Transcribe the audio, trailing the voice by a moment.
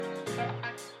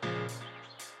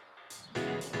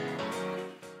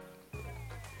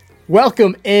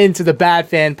Welcome into the Bad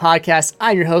Fan Podcast.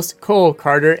 I'm your host, Cole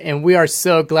Carter, and we are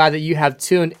so glad that you have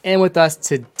tuned in with us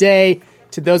today.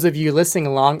 To those of you listening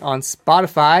along on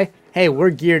Spotify, hey, we're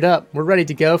geared up. We're ready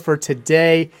to go for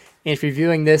today. And if you're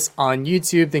viewing this on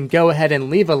YouTube, then go ahead and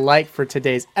leave a like for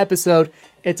today's episode.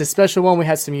 It's a special one. We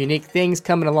have some unique things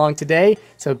coming along today,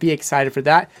 so be excited for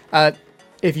that.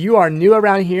 If you are new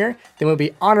around here, then it would be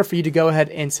an honor for you to go ahead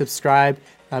and subscribe.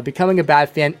 Becoming a Bad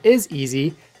Fan is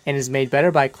easy and is made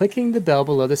better by clicking the bell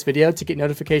below this video to get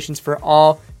notifications for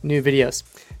all new videos.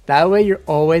 That way you're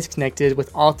always connected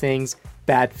with all things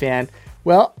Bad Fan.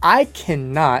 Well, I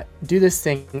cannot do this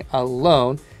thing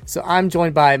alone, so I'm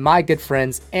joined by my good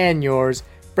friends and yours,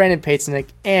 Brandon Patesnick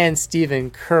and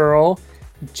Stephen Curl.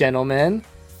 Gentlemen,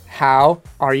 how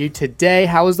are you today?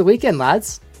 How was the weekend,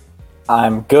 lads?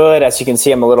 I'm good. As you can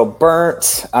see, I'm a little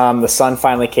burnt. The sun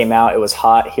finally came out. It was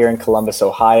hot here in Columbus,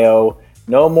 Ohio.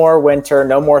 No more winter,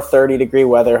 no more 30-degree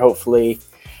weather, hopefully.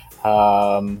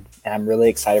 And I'm really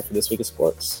excited for this week of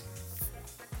sports.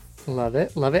 Love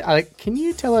it, love it. Can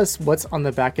you tell us what's on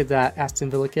the back of that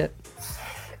Aston Villa kit?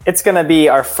 It's going to be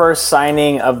our first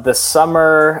signing of the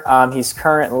summer. He's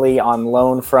currently on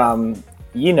loan from,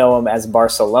 you know him as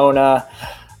Barcelona.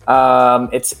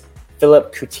 It's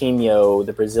Philip Coutinho,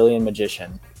 the Brazilian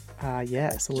magician.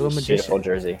 Yes, a little magician. Beautiful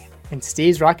jersey. And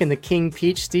Steve's rocking the King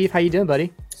Peach. Steve, how you doing,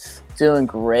 buddy? Doing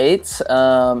great.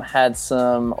 Had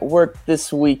some work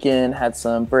this weekend, had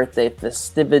some birthday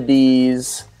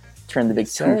festivities, turned the big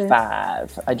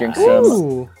 2-5. I drank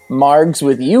some margs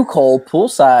with you, Cole,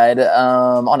 poolside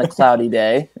on a cloudy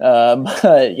day.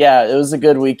 But yeah, it was a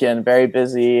good weekend. Very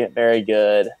busy, very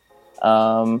good.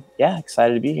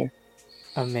 Excited to be here.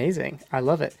 Amazing. I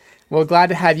love it. Well, glad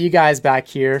to have you guys back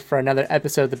here for another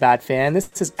episode of The Bad Fan. This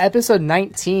is episode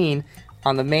 19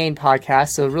 on the main podcast,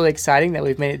 so really exciting that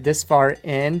we've made it this far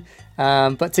in.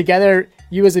 But together,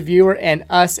 you as a viewer and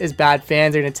us as Bad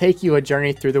Fans are going to take you a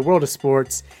journey through the world of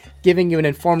sports, giving you an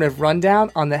informative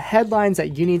rundown on the headlines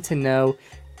that you need to know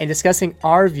and discussing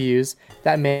our views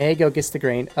that may go against the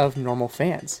grain of normal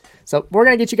fans. So we're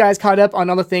going to get you guys caught up on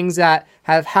all the things that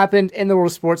have happened in the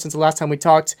world of sports since the last time we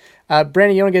talked.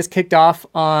 Brandon, you want to get us kicked off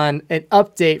on an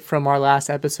update from our last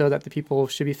episode that the people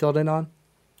should be filled in on?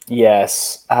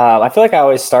 Yes. I feel like I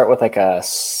always start with like a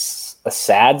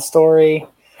sad story.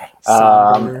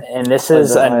 And this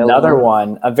is another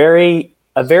one, a very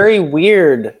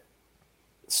weird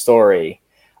story.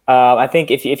 I think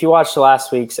if you watched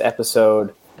last week's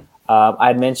episode,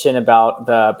 I'd mentioned about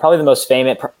probably the most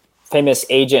famous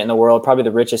agent in the world, probably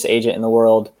the richest agent in the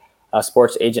world,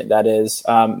 sports agent that is,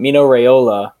 Mino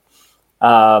Raiola.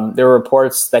 There were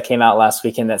reports that came out last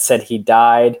weekend that said he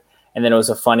died. And then it was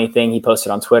a funny thing. He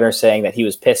posted on Twitter saying that he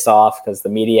was pissed off because the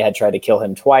media had tried to kill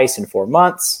him twice in 4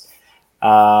 months.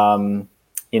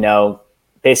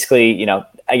 Basically,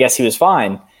 I guess he was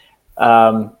fine.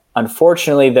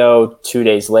 Unfortunately, though,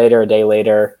 a day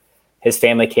later, his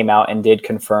family came out and did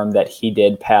confirm that he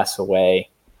did pass away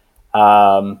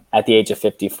at the age of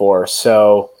 54.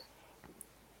 So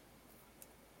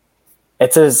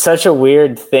it's such a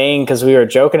weird thing because we were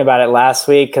joking about it last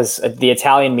week because the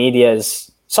Italian media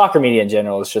soccer media in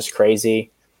general is just crazy,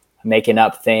 making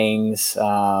up things.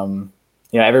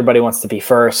 Everybody wants to be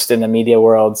first in the media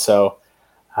world. So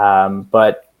I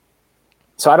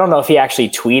don't know if he actually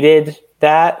tweeted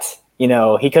that.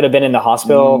 He could have been in the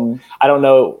hospital. I don't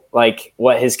know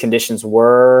what his conditions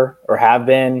were or have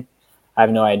been. I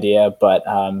have no idea, but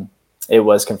it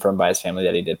was confirmed by his family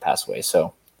that he did pass away.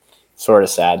 So sort of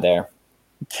sad there.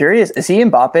 Curious, is he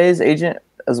Mbappe's agent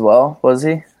as well? Was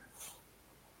he?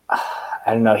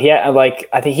 I don't know. He had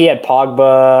I think he had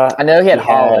Pogba. I know he had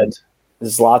Haaland.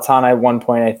 Zlatan at one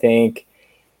point, I think.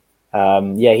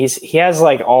 He has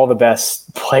all the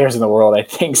best players in the world, I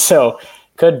think. So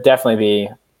could definitely be.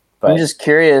 But I'm just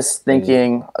curious,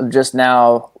 thinking just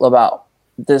now about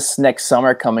this next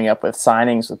summer coming up with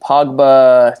signings with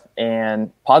Pogba,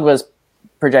 and Pogba's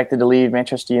projected to leave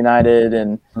Manchester United,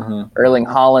 and Erling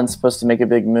Haaland's supposed to make a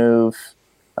big move.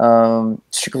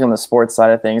 Strictly on the sports side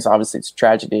of things, obviously it's a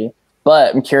tragedy.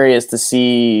 But I'm curious to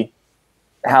see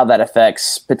how that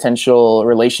affects potential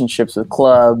relationships with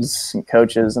clubs and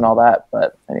coaches and all that.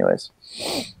 But anyways.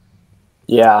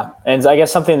 Yeah, and I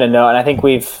guess something to note, and I think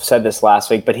we've said this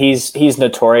last week, but he's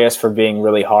notorious for being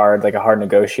really hard, like a hard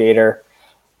negotiator.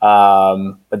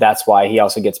 But that's why he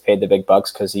also gets paid the big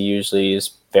bucks, because he usually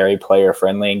is very player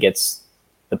friendly and gets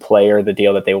the player the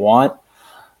deal that they want.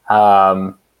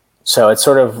 So it's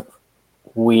sort of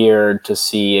weird to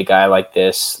see a guy like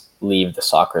this leave the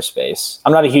soccer space.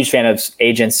 I'm not a huge fan of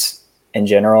agents in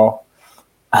general,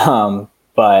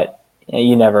 but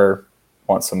you never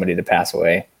want somebody to pass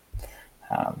away.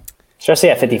 Especially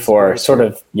at 54, sort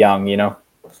of young, you know?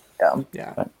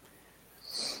 Yeah. But.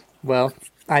 Well,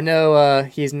 I know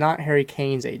he's not Harry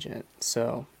Kane's agent,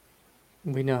 so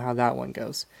we know how that one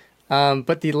goes.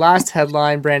 But the last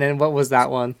headline, Brandon, what was that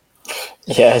one?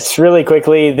 Yes, really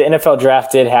quickly, the NFL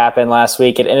draft did happen last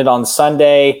week. It ended on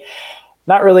Sunday.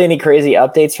 Not really any crazy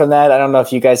updates from that. I don't know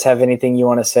if you guys have anything you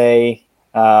want to say.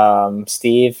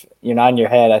 Steve, you're nodding your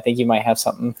head. I think you might have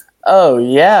something. Oh,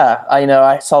 yeah.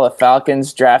 I saw the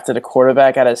Falcons drafted a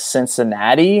quarterback out of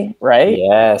Cincinnati, right?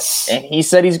 Yes. And he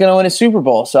said he's going to win a Super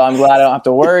Bowl. So I'm glad I don't have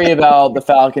to worry about the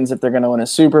Falcons if they're going to win a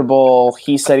Super Bowl.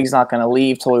 He said he's not going to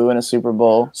leave till we win a Super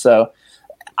Bowl. So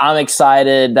I'm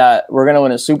excited that we're going to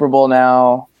win a Super Bowl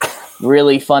now.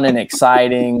 Really fun and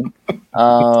exciting. It's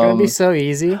going to be so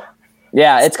easy.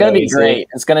 Yeah, it's going to be great.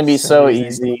 It's going to be so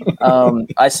easy.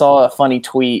 I saw a funny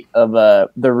tweet of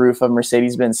the roof of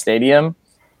Mercedes-Benz Stadium.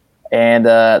 And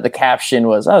the caption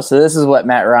was, "Oh, so this is what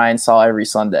Matt Ryan saw every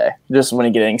Sunday, just when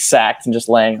he getting sacked and just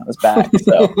laying on his back."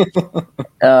 So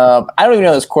I don't even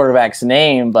know this quarterback's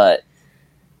name, but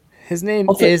his name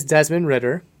is Desmond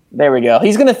Ridder. There we go.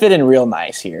 He's going to fit in real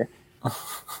nice here.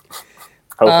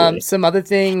 Some other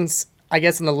things, I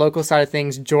guess, on the local side of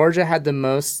things, Georgia had the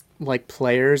most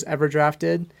players ever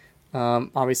drafted.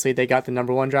 Obviously, they got the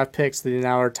number 1 draft pick, so they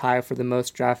now are tied for the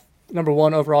most number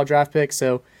 1 overall draft pick.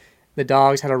 So the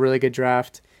Dogs had a really good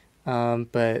draft,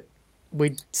 but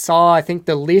we saw, I think,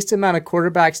 the least amount of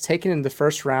quarterbacks taken in the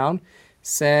first round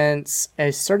since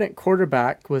a certain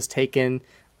quarterback was taken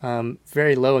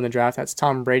very low in the draft. That's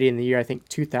Tom Brady in the year, I think,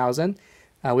 2000.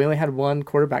 We only had one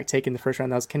quarterback taken in the first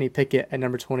round. That was Kenny Pickett at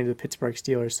number 20 to the Pittsburgh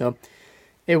Steelers. So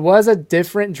it was a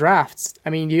different draft. I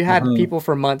mean, you had people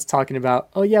for months talking about,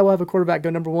 oh, yeah, we'll have a quarterback go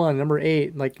number 1, number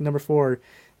 8, number 4,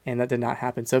 and that did not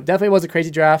happen. So it definitely was a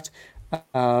crazy draft.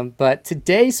 But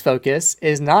today's focus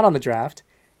is not on the draft.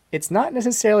 It's not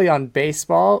necessarily on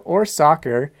baseball or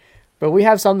soccer, but we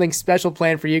have something special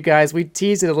planned for you guys. We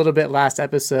teased it a little bit last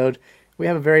episode. We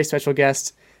have a very special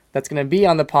guest that's going to be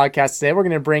on the podcast today. We're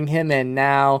going to bring him in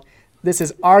now. This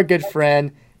is our good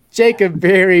friend, Jacob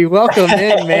Berry. Welcome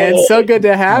in, man. So good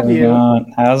to have you.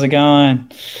 How's it going?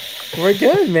 We're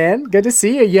good, man. Good to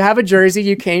see you. You have a jersey.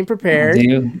 You came prepared. I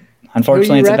do.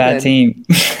 Unfortunately, it's a bad team.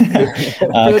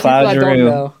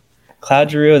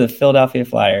 Cloud Giroux of the Philadelphia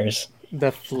Flyers.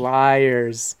 The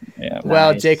Flyers. Yeah.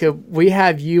 Well, nice. Jacob, we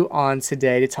have you on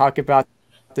today to talk about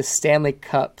the Stanley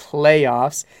Cup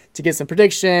playoffs, to get some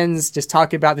predictions, just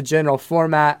talk about the general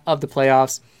format of the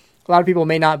playoffs. A lot of people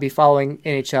may not be following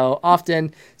NHL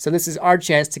often, so this is our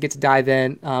chance to get to dive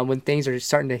in when things are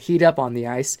starting to heat up on the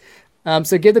ice.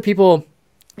 So give the people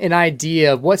an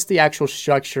idea of what's the actual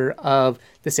structure of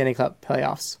the Stanley Cup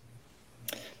playoffs.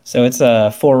 So it's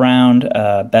a 4-round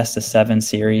best-of-7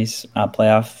 series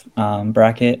playoff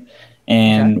bracket,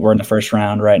 and we're in the first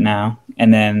round right now.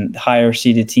 And then the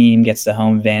higher-seeded team gets the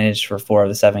home advantage for 4 of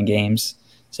the 7 games.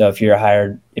 So if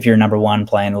you're number 1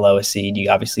 playing the lowest seed, you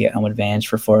obviously get home advantage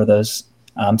for 4 of those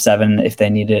 7 if they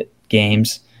need it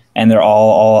games. And they're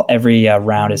every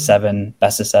round is 7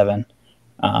 best-of-7.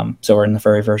 So we're in the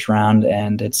very first round,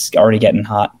 and it's already getting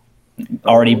hot.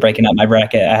 Already breaking up my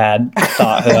bracket. I had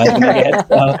thought who I was going to get.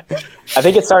 So. I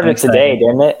think it started today,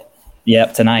 didn't it?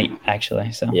 Yep, tonight,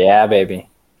 actually. So yeah, baby.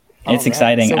 It's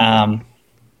exciting. So,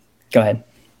 go ahead.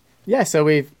 Yeah, so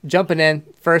we're jumping in.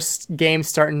 First game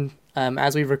starting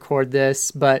as we record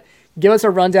this, but give us a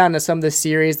rundown of some of the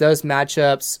series, those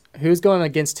matchups, who's going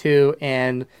against who,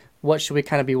 and what should we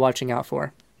kind of be watching out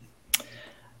for?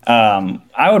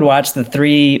 I would watch the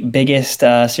 3 biggest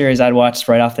series I'd watch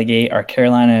right off the gate are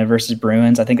Carolina versus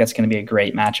Bruins. I think that's going to be a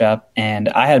great matchup. And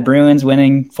I had Bruins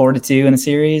winning 4-2 in the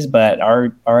series, but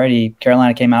already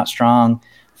Carolina came out strong,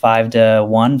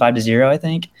 5-1, 5-0, I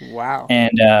think. Wow.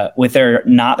 And with their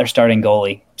starting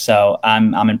goalie, so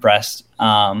I'm impressed.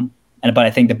 But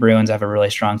I think the Bruins have a really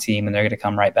strong team, and they're going to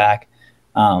come right back.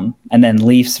 And then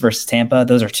Leafs versus Tampa.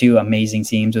 Those are 2 amazing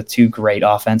teams with 2 great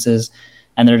offenses.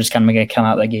 And they're just kind of going to come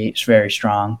out the gates very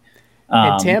strong.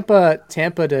 And Tampa,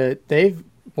 they've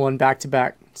won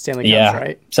back-to-back Stanley Cups,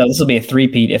 right? So this will be a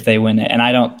 3-peat if they win it. And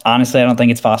I don't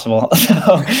think it's possible.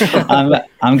 So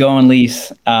I'm going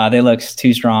Leafs. They look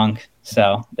too strong.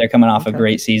 So they're coming off a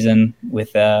great season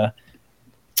with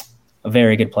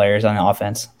very good players on the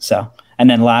offense. So, and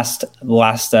then last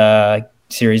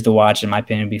series to watch, in my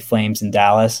opinion, would be Flames and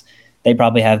Dallas. They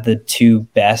probably have the 2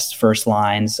 best first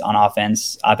lines on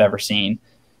offense I've ever seen.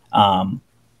 Those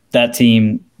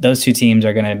 2 teams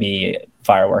are going to be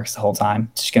fireworks the whole time.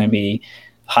 It's just going to be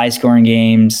high-scoring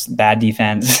games, bad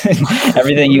defense,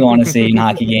 everything you want to see in a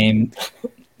hockey game.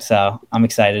 So I'm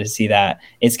excited to see that.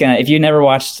 If you never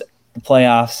watched the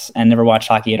playoffs and never watched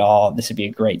hockey at all, this would be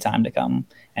a great time to come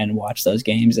and watch those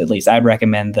games. At least I'd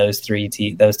recommend those three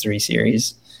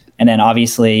series. And then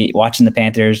obviously watching the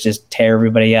Panthers just tear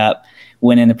everybody up,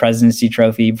 winning the presidency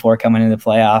trophy before coming into the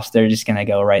playoffs. They're just going to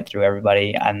go right through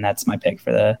everybody. And that's my pick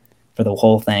for the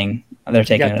whole thing. They're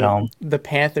taking it home. The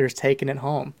Panthers taking it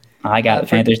home. I got the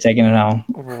Panthers taking it home.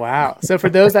 Wow. So for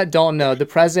those that don't know, the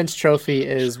President's Trophy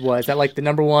is what? Is that like the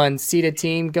number one seeded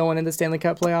team going into the Stanley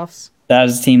Cup playoffs? That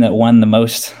is the team that won the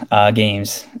most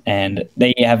games, and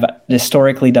they have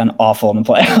historically done awful in the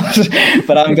playoffs.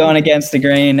 But I'm going against the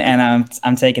grain, and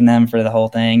I'm taking them for the whole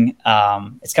thing.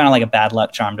 It's kind of like a bad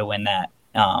luck charm to win that.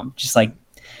 Just like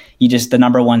the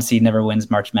number one seed never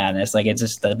wins March Madness. Like, it's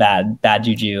just the bad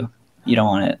juju. You don't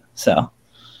want it. So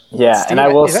yeah, Steve, and I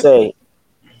will say.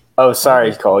 Oh,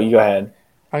 sorry, Cole. You go ahead.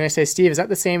 I'm going to say, Steve, is that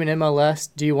the same in MLS?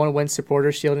 Do you want to win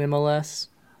Supporter Shield in MLS?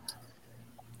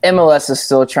 MLS is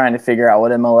still trying to figure out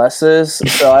what MLS is,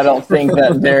 so I don't think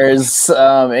that there's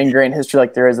ingrained history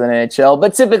like there is in NHL.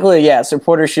 But typically, yeah,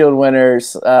 Supporter Shield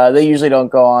winners, they usually don't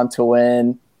go on to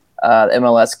win the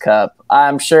MLS Cup.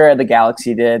 I'm sure the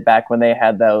Galaxy did back when they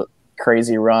had those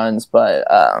crazy runs, but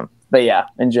yeah,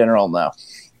 in general, no.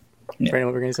 Brandon,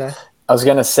 what were you going to say? I was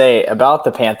going to say about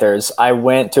the Panthers, I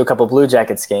went to a couple Blue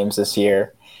Jackets games this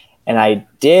year, and I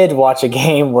did watch a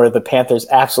game where the Panthers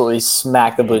absolutely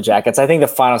smacked the Blue Jackets. I think the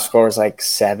final score was like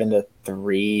 7-3,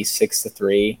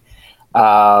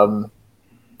 6-3.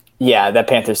 Yeah, that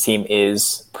Panthers team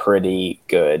is pretty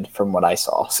good from what I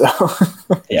saw. So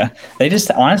yeah, they just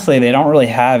honestly, they don't really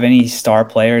have any star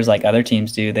players like other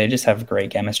teams do. They just have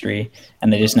great chemistry,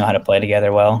 and they just know how to play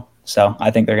together well. So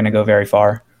I think they're going to go very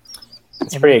far.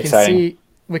 It's pretty exciting.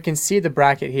 We can see the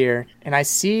bracket here, and I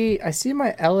see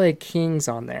my LA Kings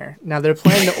on there. Now they're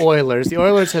playing the Oilers. The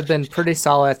Oilers have been pretty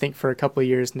solid, I think, for a couple of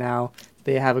years now.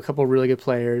 They have a couple of really good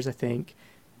players, I think.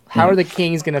 How are the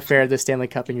Kings going to fare this Stanley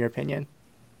Cup, in your opinion?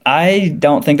 I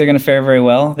don't think they're going to fare very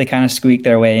well. They kind of squeaked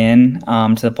their way in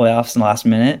to the playoffs in the last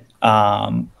minute.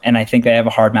 And I think they have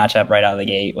a hard matchup right out of the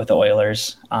gate with the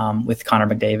Oilers, with Connor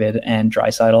McDavid and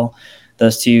Draisaitl.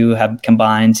 Those two have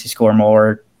combined to score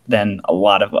more than a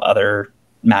lot of other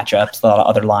matchups, a lot of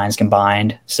other lines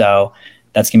combined. So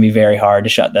that's going to be very hard to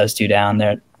shut those two down.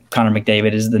 Connor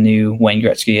McDavid is the new Wayne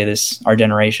Gretzky of our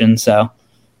generation. So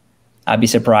I'd be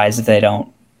surprised if they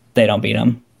don't beat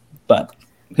him. But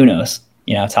who knows?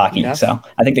 It's hockey. Yeah. So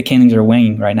I think the Kings are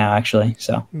winning right now, actually.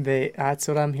 So that's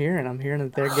what I'm hearing. I'm hearing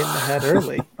that they're getting ahead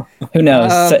early. Who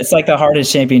knows? It's like the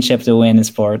hardest championship to win in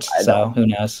sports. So who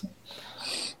knows?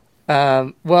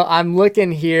 Well, I'm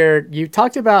looking here. You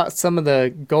talked about some of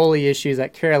the goalie issues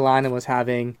that Carolina was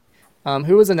having.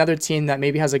 Who was another team that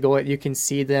maybe has a goalie that you can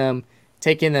see them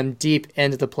taking them deep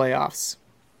into the playoffs?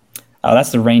 Oh,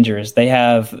 that's the Rangers. They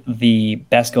have the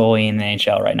best goalie in the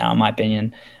NHL right now, in my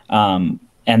opinion.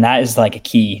 And that is like a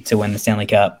key to win the Stanley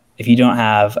Cup. If you don't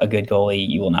have a good goalie,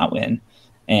 you will not win.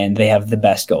 And they have the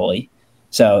best goalie.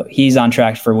 So he's on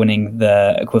track for winning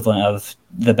the equivalent of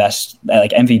the best,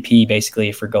 like MVP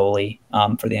basically for goalie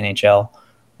for the NHL.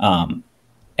 And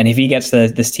if he gets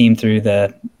this team through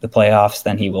the playoffs,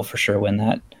 then he will for sure win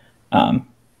that.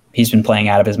 He's been playing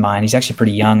out of his mind. He's actually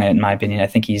pretty young, in my opinion. I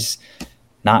think he's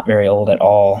not very old at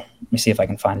all. Let me see if I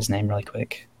can find his name really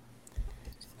quick.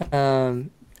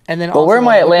 And then where are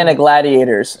my Atlanta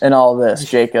Gladiators in all this,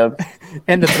 Jacob?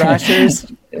 And the Thrashers?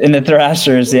 In the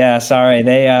Thrashers, yeah. Sorry,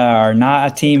 they are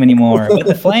not a team anymore. But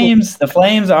the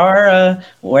Flames are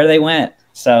where they went.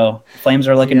 So Flames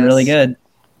are looking really good.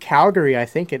 Calgary, I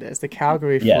think it is. The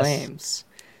Calgary Flames.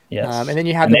 Yes. And then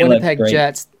you have the Winnipeg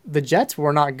Jets. The Jets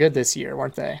were not good this year,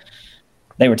 weren't they?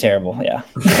 They were terrible, yeah.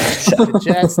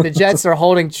 The Jets are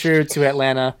holding true to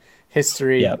Atlanta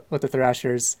history with the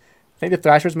Thrashers. I think the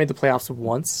Thrashers made the playoffs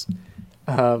once.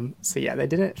 So, yeah, they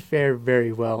didn't fare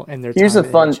very well in their time. Here's a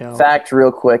fun fact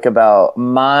real quick about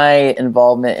my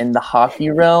involvement in the hockey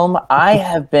realm. I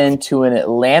have been to an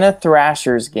Atlanta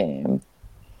Thrashers game,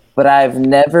 but I've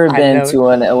never been to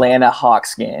an Atlanta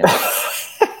Hawks game.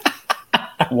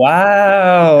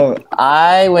 Wow.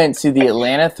 I went to the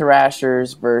Atlanta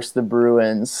Thrashers versus the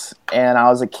Bruins, and I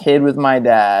was a kid with my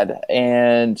dad,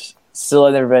 and still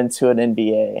I've never been to an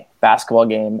NBA basketball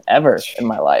game ever in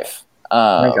my life.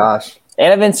 Oh my gosh.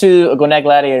 And I've been to a Gwinnett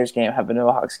Gladiators game, have been to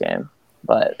a Hawks game.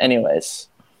 But anyways.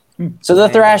 So the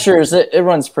Thrashers, it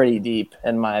runs pretty deep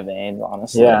in my vein,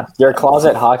 honestly. Yeah, you're a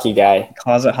closet hockey guy.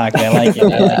 Closet hockey, I like it.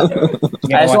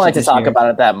 I just don't like to talk about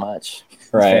it that much.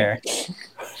 Right. Fair.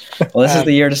 Well, this is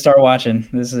the year to start watching.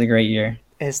 This is a great year.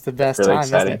 It's the best time,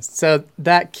 isn't it? So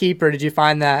that keeper, did you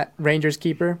find that Rangers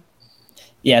keeper?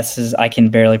 Yes, I can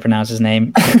barely pronounce his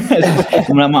name.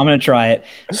 I'm gonna try it.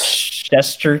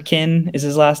 Shesterkin is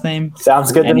his last name.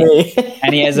 Sounds good to me.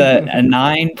 And he has a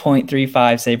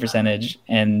 9.35 save percentage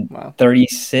and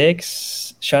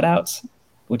 36 shutouts,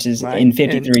 which is in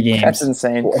 53 games. That's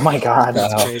insane. Oh my God.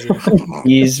 That's crazy.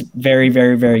 He's very,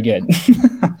 very, very good.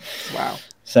 Wow.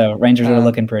 So Rangers are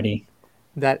looking pretty.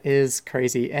 That is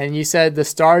crazy. And you said the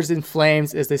Stars and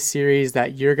Flames is the series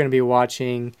that you're going to be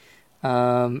watching,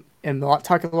 and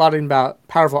talking a lot about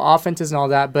powerful offenses and all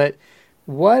that. But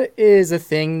what is a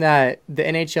thing that the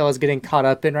NHL is getting caught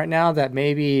up in right now that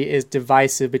maybe is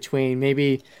divisive between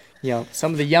maybe,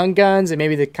 some of the young guns and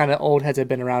maybe the kind of old heads that have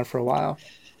been around for a while?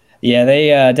 Yeah, they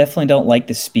definitely don't like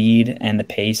the speed and the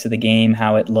pace of the game,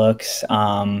 how it looks.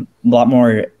 A lot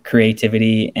more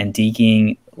creativity and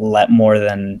deking, more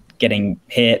than getting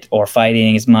hit or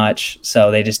fighting as much.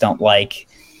 So they just don't like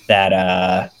that.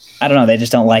 I don't know. They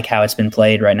just don't like how it's been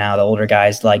played right now. The older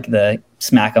guys like the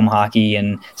smack 'em hockey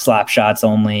and slap shots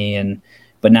only.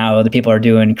 But now the people are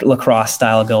doing lacrosse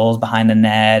style goals behind the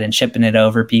net and chipping it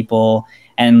over people.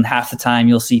 And half the time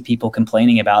you'll see people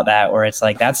complaining about that, where it's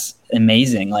like, that's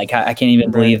amazing. Like, I can't even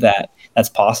believe that that's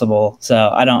possible. So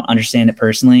I don't understand it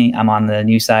personally. I'm on the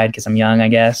new side because I'm young, I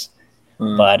guess.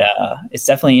 But it's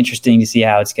definitely interesting to see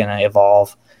how it's going to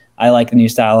evolve. I like the new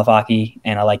style of hockey,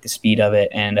 and I like the speed of it.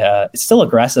 And it's still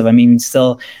aggressive. I mean,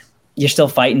 you're still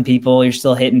fighting people. You're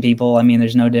still hitting people. I mean,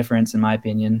 there's no difference in my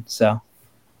opinion. So.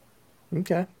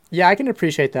 Okay. Yeah, I can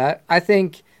appreciate that. I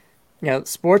think,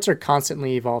 sports are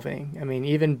constantly evolving. I mean,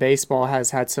 even baseball has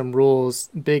had some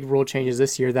big rule changes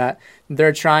this year that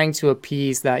they're trying to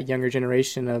appease that younger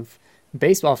generation of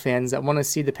baseball fans that want to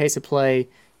see the pace of play,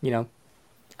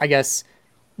 I guess,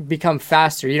 become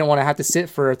faster. You don't want to have to sit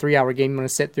for a 3-hour game. You want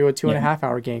to sit through a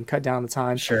 2.5-hour game, cut down the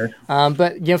time. Sure.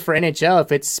 But, for NHL,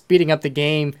 if it's speeding up the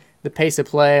game, the pace of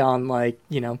play on, the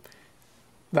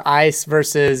ice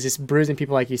versus just bruising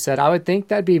people, like you said, I would think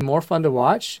that'd be more fun to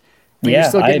watch. But you're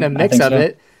still getting a mix of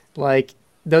it. Like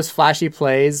those flashy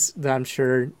plays that I'm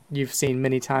sure you've seen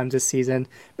many times this season.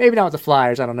 Maybe not with the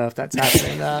Flyers. I don't know if that's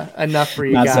happening enough for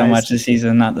you guys. Not so much this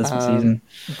season, not this season.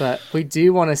 But we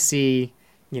do want to see,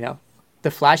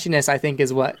 the flashiness, I think,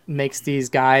 is what makes these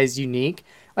guys unique.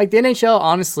 Like the NHL,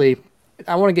 honestly,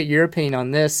 I want to get your opinion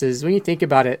on this, is when you think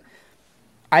about it,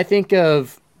 I think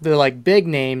of the big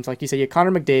names, like you said, you have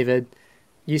Connor McDavid,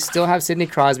 you still have Sidney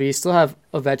Crosby, you still have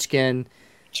Ovechkin.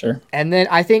 Sure. And then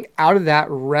I think out of that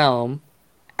realm,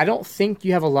 I don't think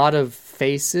you have a lot of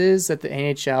faces that the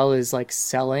NHL is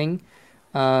selling.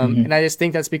 And I just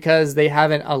think that's because they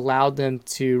haven't allowed them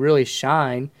to really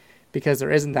shine, because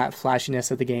there isn't that flashiness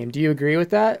of the game. Do you agree with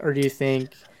that, or do you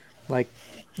think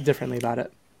differently about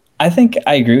it? I think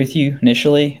I agree with you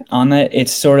initially on that.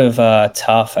 It's sort of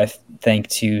tough, I think,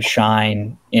 to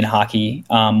shine in hockey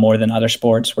more than other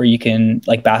sports, where you can,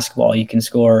 like basketball, you can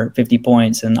score 50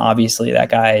 points and obviously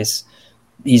that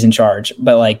he's in charge.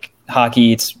 But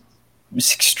hockey, it's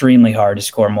extremely hard to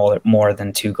score more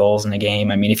than 2 goals in a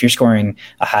game. I mean, if you're scoring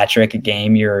a hat trick a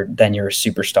game, you're a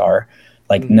superstar.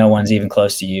 No one's even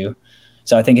close to you.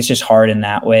 So I think it's just hard in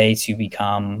that way to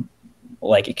become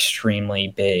extremely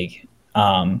big.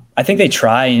 I think they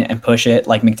try and push it,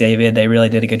 like McDavid. They really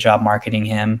did a good job marketing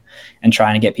him and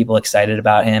trying to get people excited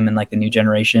about him and the new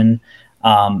generation.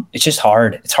 It's just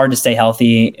hard. It's hard to stay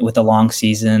healthy with the long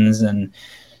seasons, and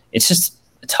it's just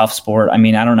a tough sport. I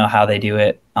mean, I don't know how they do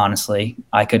it, honestly.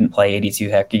 I couldn't play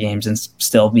 82 hockey games and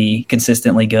still be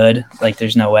consistently good.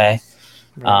 There's no way.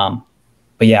 Right.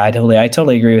 But yeah, I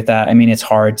totally agree with that. I mean, it's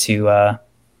hard to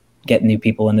get new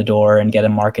people in the door and get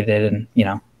them marketed,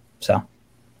 and so.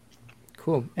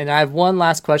 Cool. And I have one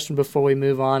last question before we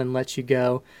move on and let you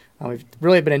go. We've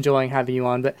really been enjoying having you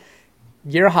on, but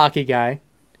you're a hockey guy.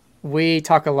 We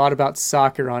talk a lot about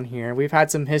soccer on here. We've had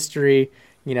some history,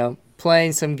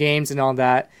 playing some games and all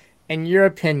that. In your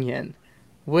opinion,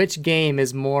 which game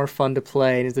is more fun to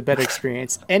play and is a better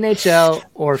experience, NHL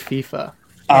or FIFA?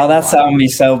 Oh, that sounds me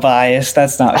so biased.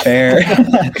 That's not fair.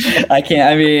 I can't.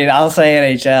 I mean, I'll say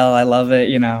NHL. I love it.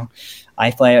 I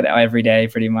play it every day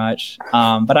pretty much.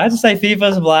 But I just say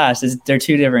FIFA's a blast. They're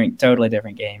two totally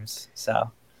different games.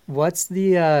 So what's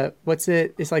it?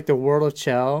 It's like the World of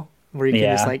Chell, where you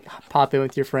can just pop in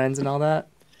with your friends and all that.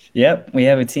 Yep, we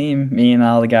have a team. Me and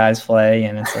all the guys play,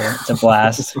 and it's a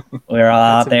blast. We're all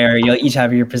out there. You'll each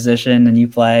have your position, and you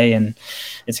play, and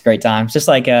it's a great time. It's just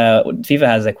like FIFA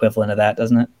has the equivalent of that,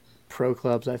 doesn't it? Pro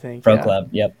clubs, I think. Pro club.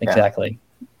 Yep, exactly.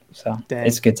 So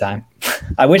it's a good time.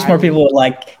 I wish more people would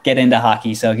like get into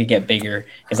hockey so it could get bigger,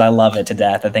 because I love it to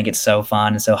death. I think it's so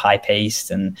fun and so high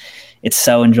paced, and it's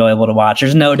so enjoyable to watch.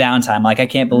 There's no downtime. Like, I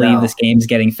can't believe this game's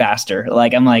getting faster.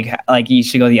 Like, I'm like you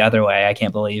should go the other way. I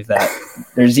can't believe that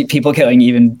there's people going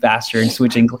even faster and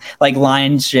switching. Like,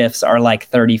 line shifts are like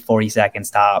 30, 40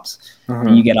 seconds tops.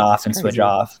 And you get off and switch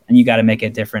off, and you got to make a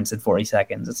difference in 40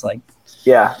 seconds. It's like,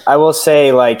 yeah, I will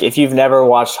say, like, if you've never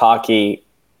watched hockey,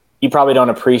 you probably don't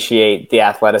appreciate the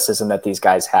athleticism that these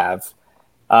guys have.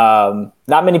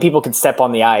 Not many people can step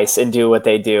on the ice and do what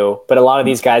they do, but a lot of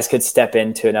these guys could step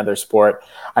into another sport.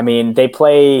 I mean, they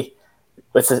play,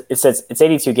 it's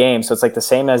 82 games, so it's like the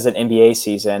same as an NBA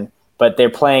season, but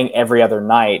they're playing every other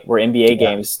night, where NBA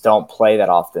games don't play that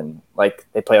often. Like,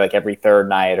 they play like every third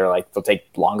night, or like they'll take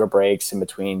longer breaks in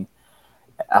between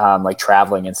like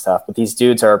traveling and stuff. But these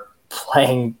dudes are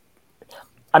playing,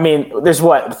 I mean, there's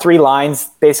 3 lines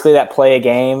basically that play a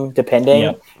game, depending.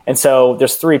 Yep. And so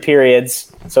there's 3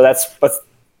 periods. So that's what's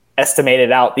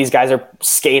estimated out. These guys are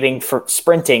sprinting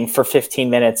for 15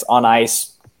 minutes on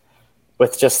ice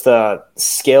with just the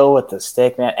skill with the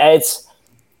stick, man.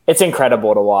 It's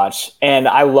incredible to watch. And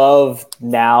I love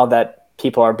now that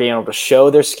people are being able to show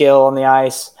their skill on the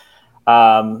ice.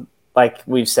 Like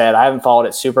we've said, I haven't followed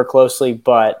it super closely,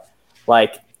 but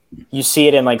like, you see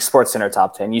it in like SportsCenter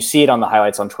Top 10. You see it on the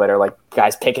highlights on Twitter, like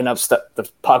guys picking up the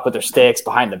puck with their sticks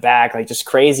behind the back, like just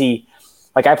crazy.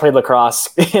 Like, I played lacrosse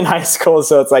in high school,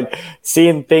 so it's like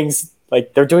seeing things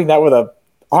like they're doing that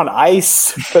on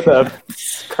ice with a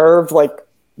curved like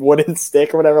wooden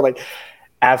stick or whatever. Like,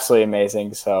 absolutely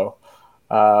amazing. So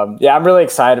yeah, I'm really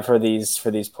excited for these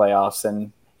playoffs.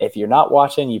 And if you're not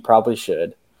watching, you probably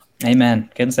should. Amen.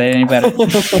 Couldn't say it any better.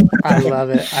 I love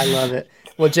it.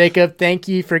 Well, Jacob, thank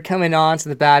you for coming on to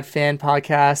the Bad Fan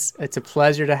Podcast. It's a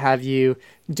pleasure to have you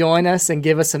join us and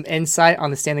give us some insight on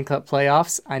the Stanley Cup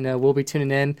playoffs. I know we'll be tuning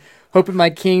in, hoping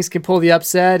my Kings can pull the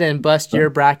upset and bust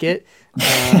your bracket,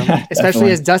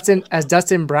 especially as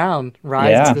Dustin Brown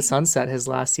rides to the sunset his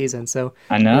last season. So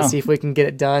I know. Let's see if we can get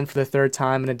it done for the 3rd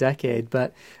time in a decade.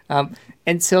 But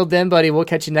until then, buddy, we'll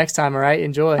catch you next time. All right,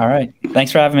 enjoy. All right,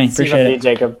 thanks for having me. Appreciate it,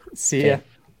 Jacob. See ya.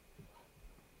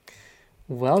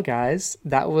 Well, guys,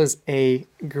 that was a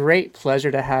great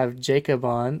pleasure to have Jacob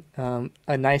on.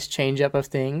 A nice change up of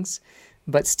things.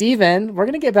 But Steven, we're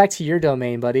going to get back to your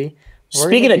domain, buddy.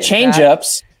 Speaking of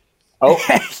change-ups. Oh,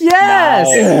 yes!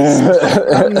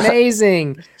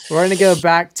 Amazing. We're going to go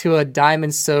back to a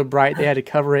diamond so bright they had to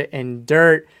cover it in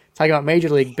dirt. Talking about Major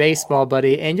League Baseball,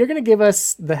 buddy. And you're going to give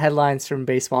us the headlines from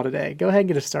baseball today. Go ahead and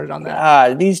get us started on that.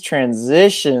 God, these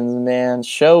transitions, man.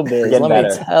 Showbiz, let me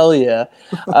tell you.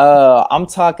 I'm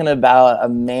talking about a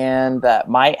man that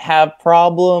might have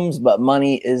problems, but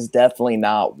money is definitely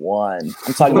not one.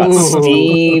 I'm talking about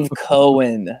Steve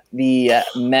Cohen, the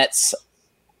Mets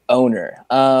owner.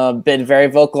 Been very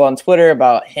vocal on Twitter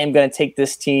about him going to take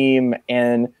this team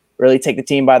and really take the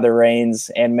team by the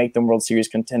reins and make them World Series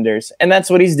contenders. And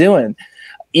that's what he's doing.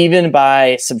 Even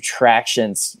by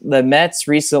subtractions, the Mets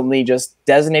recently just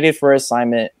designated for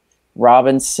assignment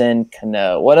Robinson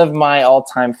Cano, one of my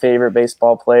all-time favorite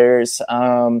baseball players.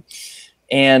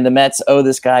 And the Mets owe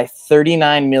this guy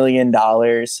 $39 million,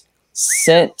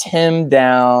 sent him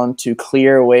down to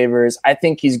clear waivers. I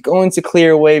think he's going to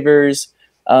clear waivers.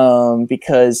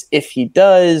 Because if he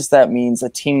does, that means a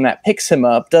team that picks him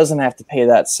up doesn't have to pay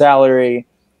that salary.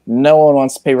 No one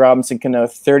wants to pay Robinson Cano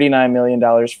 $39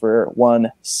 million for one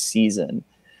season.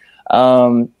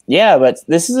 But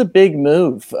this is a big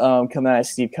move coming out of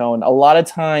Steve Cohen. A lot of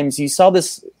times you saw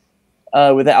this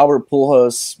with the Albert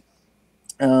Pujols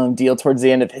deal towards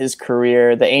the end of his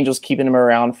career. The Angels keeping him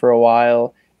around for a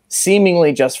while,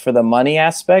 seemingly just for the money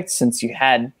aspect, since you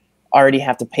already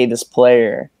have to pay this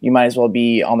player. You might as well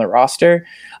be on the roster.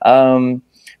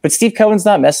 But Steve Cohen's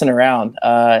not messing around.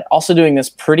 Also doing this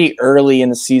pretty early in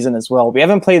the season as well. We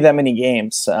haven't played that many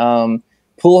games.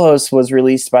 Pujols was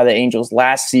released by the Angels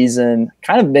last season,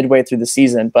 kind of midway through the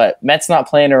season, but Mets not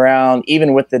playing around,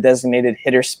 even with the designated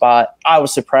hitter spot. I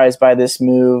was surprised by this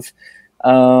move.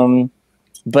 And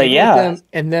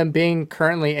them being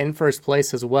currently in first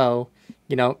place as well.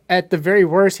 You know, at the very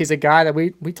worst, he's a guy that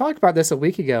we talked about this a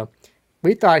week ago.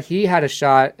 We thought he had a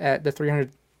shot at the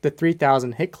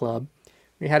 3,000 hit club.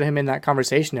 We had him in that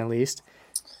conversation at least.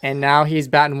 And now he's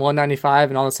batting 195,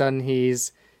 and all of a sudden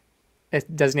he's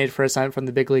designated for assignment from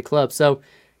the big league club. So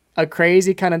a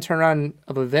crazy kind of turnaround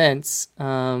of events.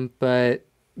 But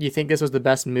you think this was the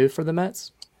best move for the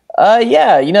Mets? You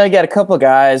got a couple of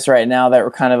guys right now that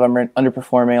were kind of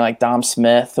underperforming, like Dom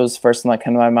Smith was the first one that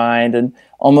came to my mind. And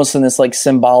almost in this like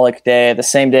symbolic day, the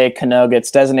same day Cano gets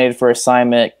designated for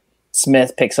assignment,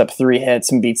 Smith picks up 3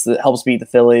 hits and helps beat the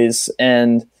Phillies.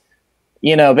 And,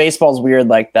 baseball's weird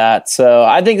like that. So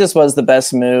I think this was the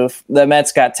best move. The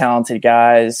Mets got talented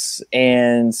guys,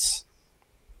 and,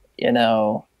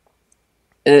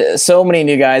 so many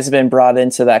new guys have been brought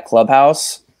into that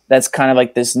clubhouse. That's kind of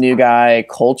like this new guy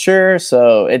culture.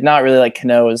 So it's not really like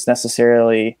Cano is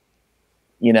necessarily,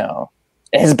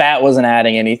 his bat wasn't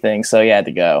adding anything. So he had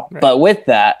to go. Right. But with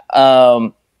that,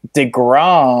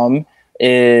 DeGrom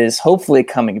is hopefully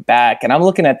coming back. And I'm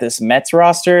looking at this Mets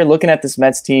roster, looking at this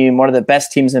Mets team, one of the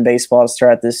best teams in baseball to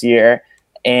start this year.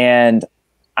 And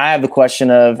I have the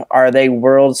question of, are they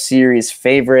World Series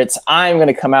favorites? I'm going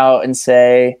to come out and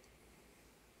say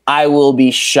I will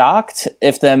be shocked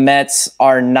if the Mets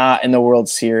are not in the World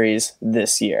Series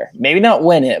this year. Maybe not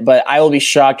win it, but I will be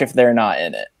shocked if they're not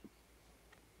in it.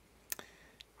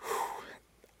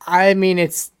 I mean,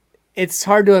 it's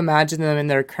hard to imagine them in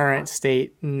their current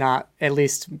state not at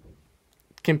least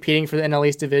competing for the NL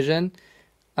East division.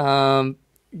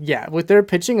 With their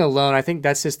pitching alone, I think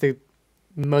that's just the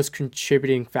most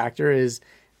contributing factor is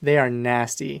they are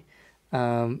nasty.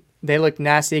 They look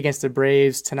nasty against the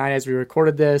Braves tonight as we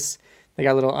recorded this. They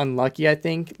got a little unlucky, I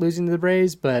think, losing to the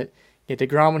Braves, but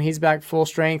DeGrom when he's back full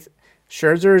strength.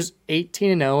 Scherzer's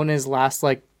 18-0 in his last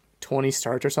 20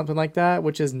 starts or something like that,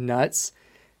 which is nuts.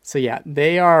 So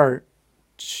they are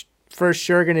for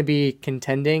sure going to be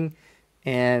contending,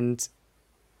 and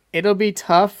it'll be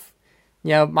tough.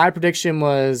 My prediction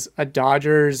was a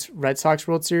Dodgers-Red Sox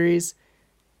World Series.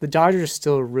 The Dodgers are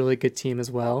still a really good team as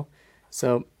well.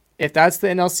 So if that's the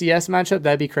NLCS matchup,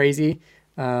 that'd be crazy.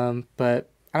 But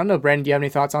I don't know, Brandon, do you have any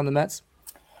thoughts on the Mets?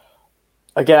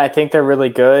 Again, I think they're really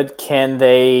good. Can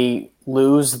they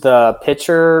lose the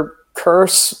pitcher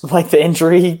curse, like the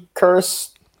injury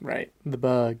curse? Right, the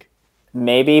bug.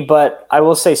 Maybe, but I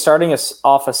will say starting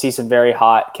off a season very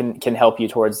hot can help you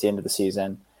towards the end of the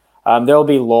season. There will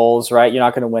be lulls, right? You're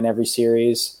not going to win every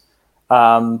series.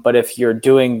 But if you're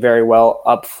doing very well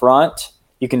up front,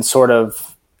 you can sort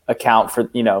of account for,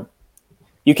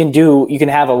 you can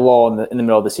have a lull in the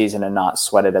middle of the season and not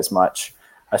sweat it as much,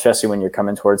 especially when you're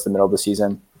coming towards the middle of the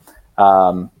season.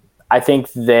 I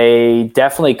think they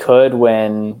definitely could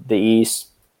win the East.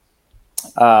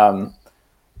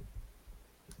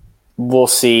 We'll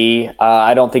see.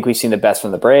 I don't think we've seen the best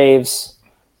from the Braves.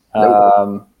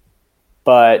 Nope.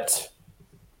 But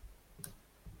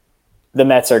the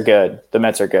Mets are good.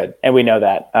 And we know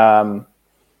that.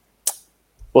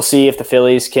 We'll see if the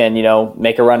Phillies can,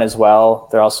 make a run as well.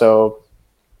 They're also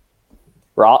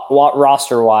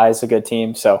roster-wise a good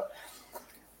team. So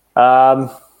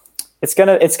it's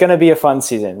gonna be a fun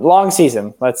season, long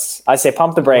season. I say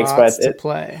pump the brakes, Lots but to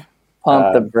play.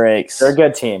 Pump the brakes. They're a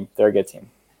good team.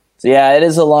 So it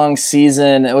is a long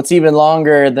season. What's even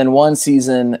longer than one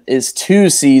season is 2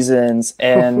 seasons,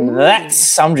 and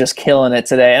I'm just killing it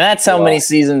today. And that's how many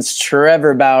seasons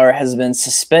Trevor Bauer has been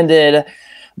suspended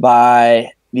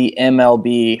by the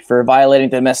MLB for violating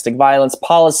domestic violence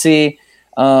policy.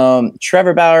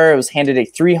 Trevor Bauer was handed a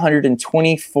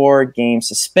 324-game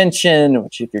suspension,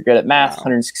 which, if you're good at math,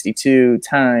 162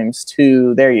 times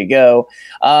 2, there you go.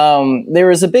 There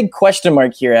was a big question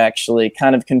mark here, actually,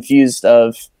 kind of confused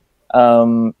of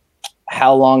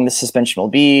how long the suspension will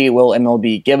be. Will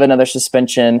MLB give another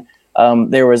suspension?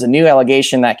 There was a new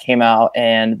allegation that came out,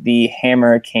 and the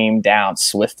hammer came down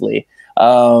swiftly.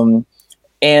 And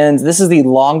this is the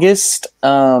longest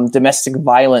domestic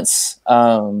violence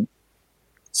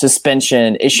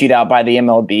suspension issued out by the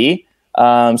MLB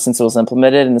since it was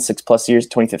implemented in the 6+ years,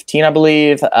 2015, I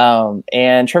believe.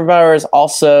 And Trevor Bauer is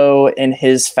also, in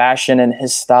his fashion and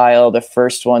his style, the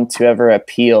first one to ever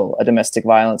appeal a domestic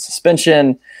violence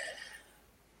suspension.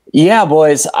 Yeah,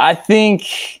 boys, I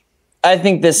think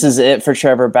this is it for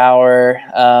Trevor Bauer.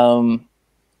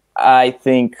 I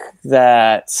think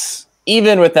that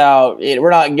even without it, we're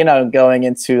not, going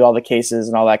into all the cases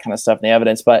and all that kind of stuff and the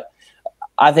evidence, but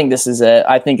I think this is it.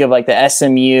 I think of the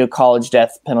SMU college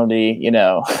death penalty, I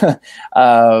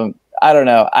don't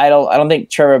know. I don't think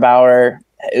Trevor Bauer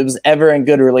was ever in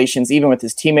good relations, even with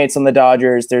his teammates on the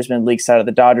Dodgers. There's been leaks out of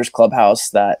the Dodgers clubhouse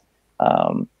that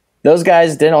those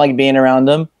guys didn't like being around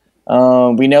him.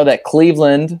 We know that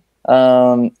Cleveland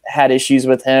had issues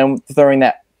with him throwing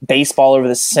that baseball over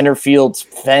the center field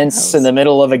fence in the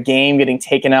middle of a game, getting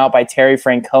taken out by Terry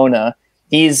Francona.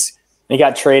 He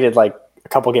got traded a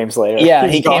couple games later. Yeah,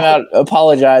 he came out,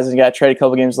 apologized, and got traded a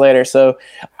couple games later. So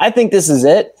I think this is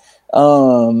it.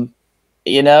 I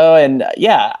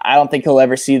don't think he'll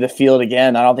ever see the field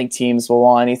again. I don't think teams will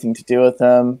want anything to do with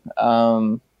him.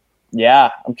 I'm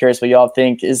curious what y'all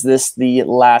think. Is this the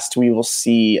last we will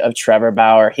see of Trevor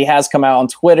Bauer? He has come out on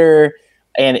Twitter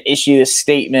and issued a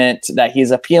statement that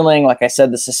he's appealing, like I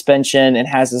said, the suspension, and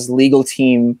has his legal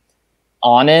team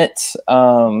on it.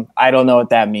 I don't know what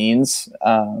that means.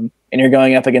 And you're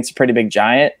going up against a pretty big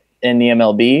giant in the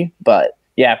MLB, but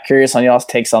yeah, curious on y'all's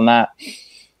takes on that.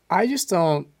 I just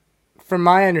don't, from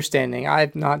my understanding,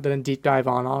 I've not done a deep dive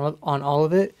on all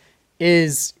of it,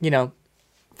 is,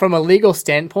 from a legal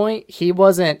standpoint, he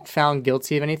wasn't found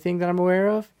guilty of anything that I'm aware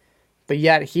of, but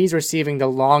yet he's receiving the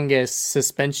longest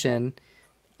suspension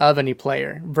of any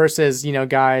player versus,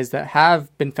 guys that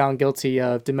have been found guilty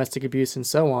of domestic abuse and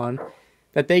so on,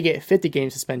 that they get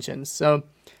 50-game suspensions. So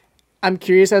I'm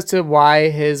curious as to why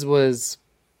his was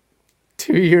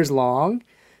 2 years long,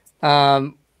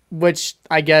 which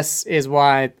I guess is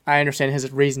why I understand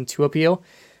his reason to appeal.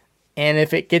 And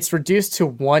if it gets reduced to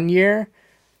 1 year,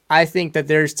 I think that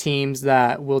there's teams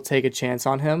that will take a chance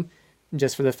on him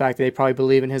just for the fact that they probably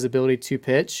believe in his ability to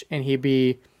pitch, and he'd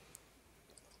be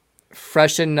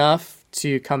fresh enough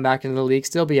to come back into the league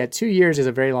still. But yeah, 2 years is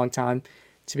a very long time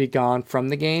to be gone from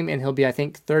the game, and he'll be, I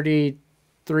think,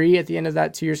 33 at the end of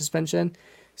that 2-year suspension.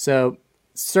 So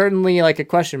certainly like a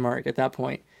question mark at that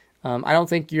point. I don't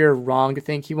think you're wrong to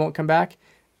think he won't come back.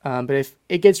 But if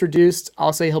it gets reduced,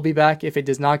 I'll say he'll be back. If it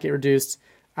does not get reduced,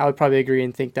 I would probably agree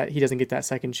and think that he doesn't get that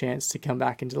second chance to come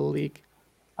back into the league.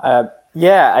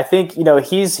 Yeah, I think,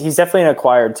 he's definitely an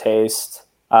acquired taste.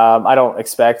 I don't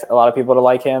expect a lot of people to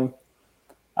like him.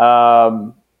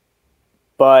 But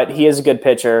he is a good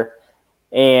pitcher.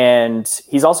 And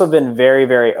he's also been very,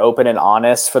 very open and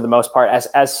honest for the most part.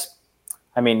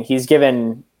 He's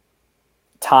given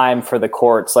time for the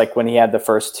courts, like when he had the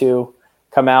first two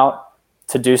come out,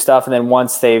 to do stuff, and then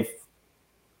once they've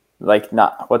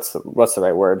what's the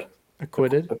right word?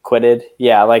 Acquitted.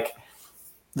 Yeah, like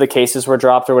the cases were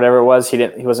dropped or whatever it was, he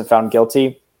wasn't found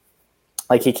guilty.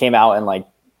 Like he came out and like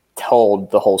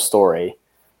told the whole story.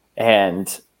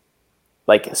 And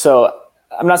like, so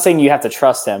I'm not saying you have to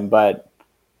trust him, but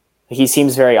he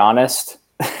seems very honest.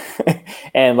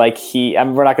 And like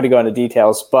we're not going to go into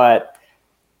details, but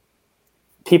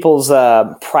people's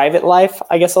private life,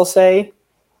 I guess I'll say,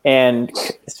 and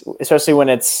especially when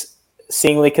it's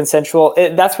seemingly consensual,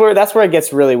 that's where it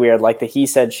gets really weird. Like the he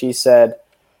said, she said.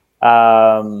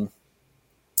 How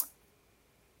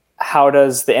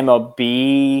does the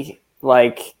MLB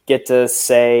get to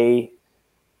say?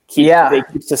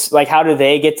 How do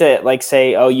they get to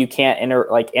say, oh, you can't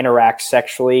interact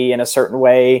sexually in a certain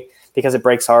way because it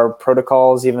breaks our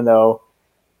protocols, even though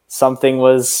something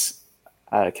was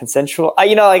consensual?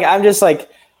 I'm just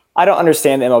I don't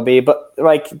understand the MLB, but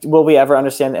will we ever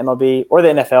understand the MLB or the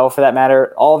NFL for that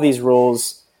matter? All of these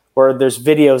rules where there's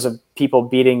videos of people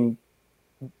beating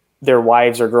their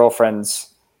wives or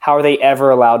girlfriends, how are they ever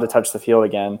allowed to touch the field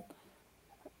again?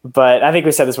 But I think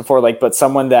we said this before, but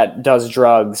someone that does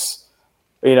drugs,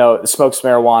 smokes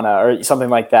marijuana or something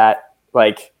like that,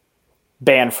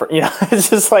 banned for, it's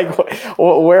just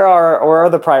where are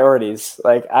the priorities?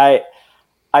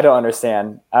 I don't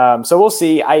understand. So we'll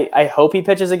see. I hope he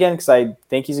pitches again because I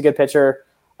think he's a good pitcher.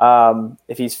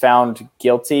 If he's found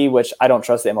guilty, which I don't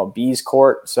trust the MLB's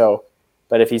court.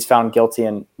 But if he's found guilty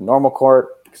in normal court,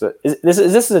 is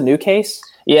this a new case?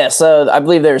 Yeah. So I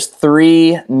believe there's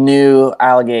 3 new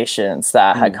allegations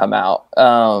that had come out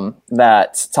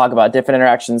that talk about different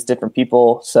interactions, different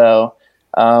people. So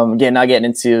again, not getting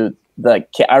into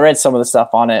I read some of the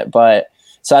stuff on it, but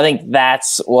so I think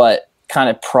that's what kind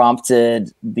of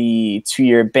prompted the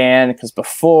 2-year ban, because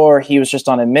before he was just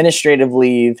on administrative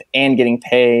leave and getting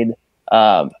paid,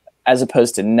 as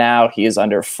opposed to now he is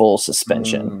under full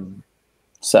suspension.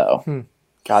 So,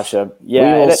 gotcha.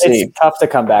 Yeah, it's tough to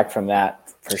come back from that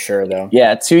for sure, though.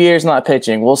 Yeah, 2 years not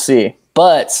pitching. We'll see.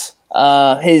 But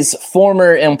his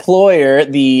former employer,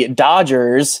 the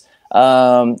Dodgers,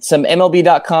 some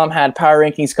MLB.com had power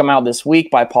rankings come out this week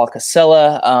by Paul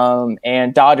Casella,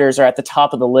 and Dodgers are at the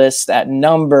top of the list at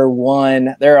number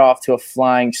 1. They're off to a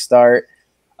flying start.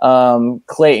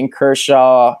 Clayton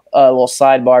Kershaw, a little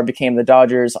sidebar, became the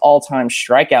Dodgers' all-time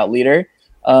strikeout leader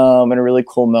in a really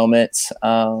cool moment.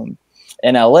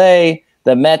 In LA,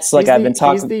 the Mets, I've been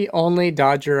talking. He's the only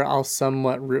Dodger I'll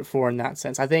somewhat root for in that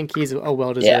sense. I think he's a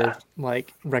well-deserved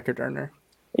record earner.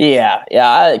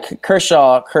 Yeah.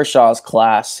 Kershaw's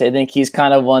class. I think he's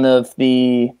kind of one of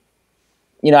the,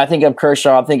 I think of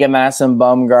Kershaw, I think of Madison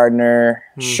Bumgarner,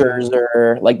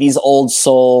 Scherzer, these old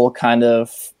soul kind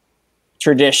of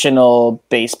traditional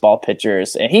baseball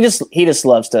pitchers. And he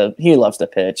loves to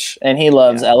pitch, and he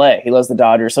loves LA. He loves the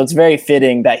Dodgers. So it's very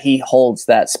fitting that he holds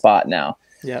that spot now.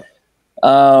 Yep.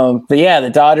 But yeah, the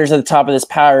Dodgers are at the top of this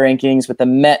power rankings with the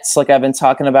Mets, I've been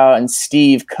talking about, and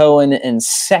Steve Cohen in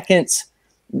second.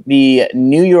 the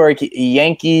New York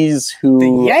Yankees,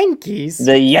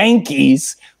 The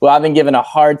Yankees, who I've been given a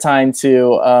hard time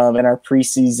to in our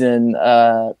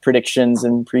preseason predictions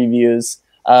and previews.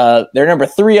 They're number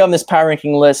 3 on this power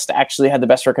ranking list. Actually had the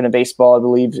best record in baseball, I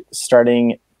believe,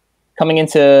 coming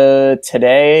into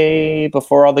today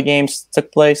before all the games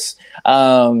took place.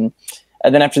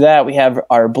 And then after that, we have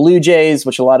our Blue Jays,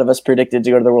 which a lot of us predicted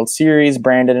to go to the World Series.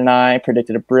 Brandon and I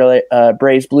predicted a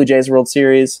Braves Blue Jays World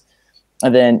Series.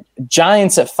 And then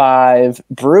Giants at 5,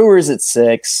 Brewers at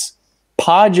 6,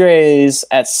 Padres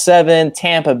at 7,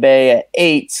 Tampa Bay at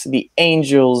 8, the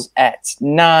Angels at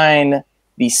 9,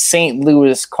 the St.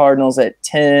 Louis Cardinals at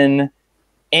 10,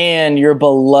 and your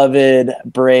beloved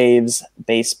Braves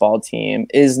baseball team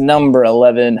is number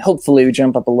 11. Hopefully we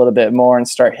jump up a little bit more and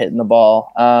start hitting the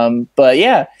ball. But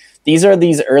yeah, these are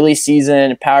these early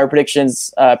season power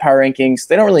predictions, power rankings.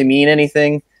 They don't really mean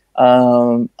anything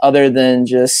other than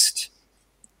just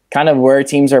kind of where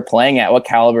teams are playing at, what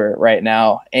caliber right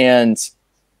now. And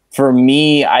for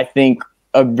me, I think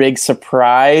a big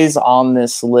surprise on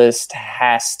this list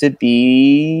has to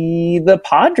be the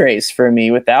Padres for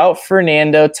me. Without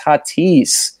Fernando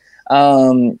Tatis,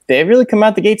 they've really come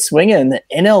out the gate swinging. The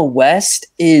NL West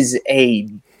is a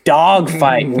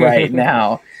dogfight right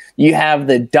now. You have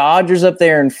the Dodgers up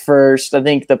there in first. I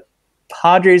think the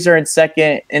Padres are in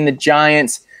second, and the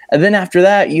Giants. And then after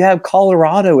that, you have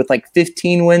Colorado with like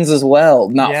 15 wins as well,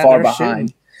 not far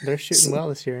behind. They're shooting well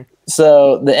this year.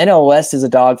 So the NL West is a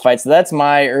dogfight. So that's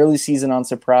my early season on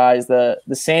surprise. The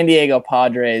San Diego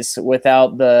Padres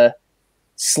without the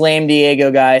Slam Diego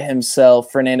guy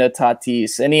himself, Fernando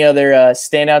Tatis. Any other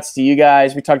standouts to you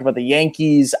guys? We talked about the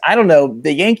Yankees. I don't know.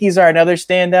 The Yankees are another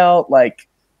standout. Like,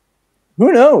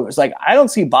 who knows? Like, I don't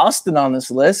see Boston on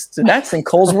this list. And that's in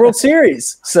Cole's World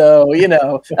Series. So,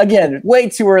 again, way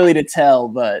too early to tell,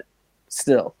 but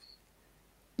still.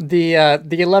 The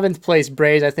 11th place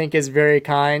Braves, I think, is very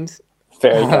kind.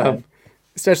 Very kind.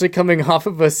 Especially coming off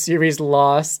of a series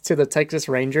loss to the Texas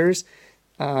Rangers.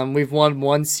 We've won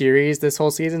one series this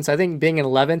whole season, so I think being in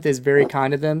 11th is very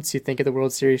kind of them to think of the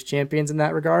World Series champions in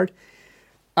that regard.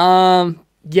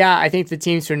 Yeah, I think the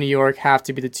teams from New York have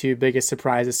to be the 2 biggest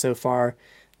surprises so far.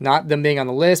 Not them being on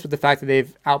the list, but the fact that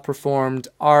they've outperformed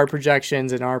our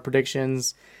projections and our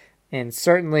predictions. And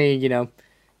certainly,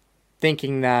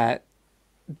 thinking that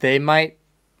they might,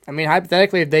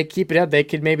 hypothetically, if they keep it up, they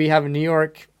could maybe have a New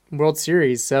York World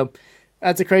Series. So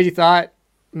that's a crazy thought.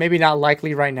 Maybe not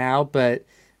likely right now, but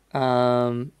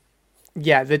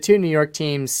yeah, the 2 New York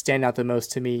teams stand out the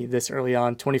most to me this early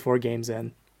on, 24 games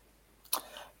in.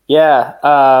 Yeah,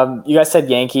 you guys said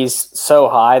Yankees so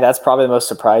high. That's probably the most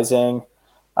surprising.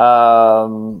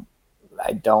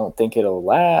 I don't think it'll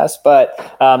last,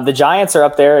 but the Giants are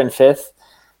up there in 5th.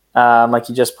 Like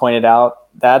you just pointed out,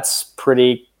 that's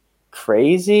pretty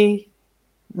crazy.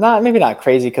 Maybe not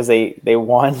crazy because they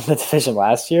won the division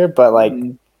last year, but like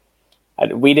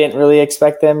we didn't really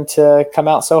expect them to come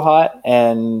out so hot,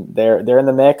 and they're in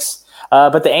the mix.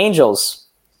 But the Angels,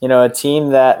 a team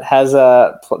that has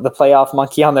the playoff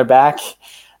monkey on their back,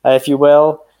 if you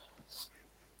will,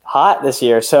 hot this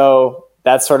year. So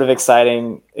that's sort of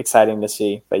exciting to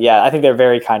see. But yeah, I think they're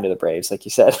very kind to the Braves, like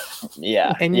you said.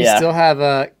 Yeah. And you still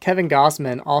have Kevin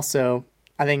Gausman also.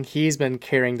 I think he's been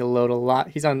carrying the load a lot.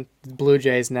 He's on the Blue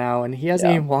Jays now, and he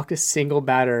hasn't even walked a single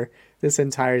batter this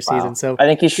entire season. So I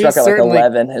think he struck at like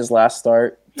 11 his last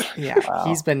start. Yeah,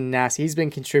 He's been nasty. He's been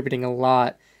contributing a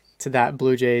lot to that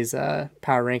Blue Jays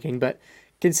power ranking. But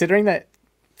considering that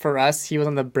for us, he was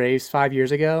on the Braves 5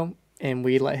 years ago, and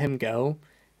we let him go,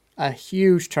 a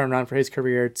huge turnaround for his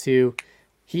career to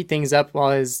heat things up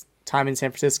while his time in San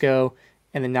Francisco,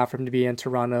 and then now for him to be in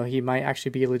Toronto, he might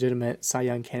actually be a legitimate Cy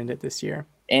Young candidate this year.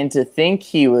 And to think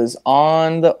he was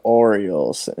on the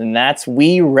Orioles, and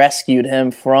we rescued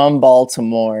him from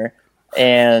Baltimore,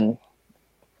 and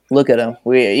look at him.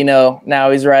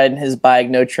 Now he's riding his bike,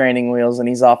 no training wheels, and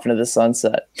he's off into the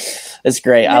sunset. It's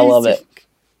great. Amazing. I love it.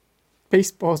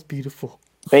 Baseball's beautiful.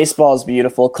 Baseball's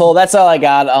beautiful. Cole, that's all I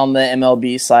got on the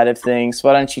MLB side of things.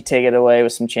 Why don't you take it away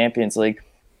with some Champions League?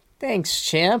 Thanks,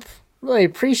 champ. Really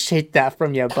appreciate that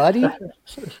from you, buddy.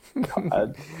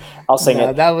 God. I'll sing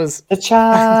it. That was the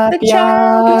champions.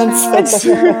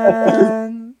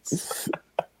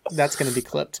 That's going to be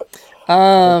clipped.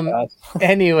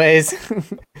 Anyways,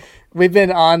 we've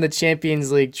been on the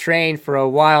Champions League train for a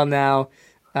while now,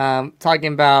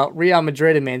 talking about Real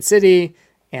Madrid and Man City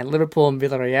and Liverpool and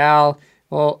Villarreal.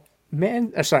 Well,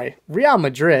 Real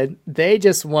Madrid, they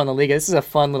just won the Liga. This is a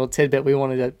fun little tidbit we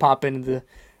wanted to pop into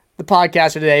the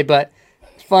podcast for today, but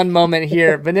fun moment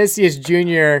here. Vinicius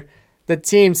Jr., the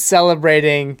team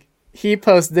celebrating he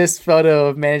posts this photo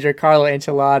of manager Carlo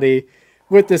Ancelotti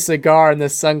with the cigar and the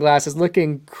sunglasses,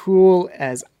 looking cool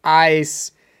as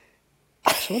ice.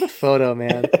 What a photo,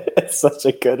 man. It's such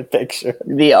a good picture.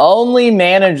 The only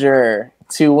manager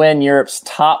to win Europe's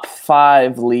top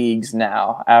 5 leagues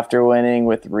now after winning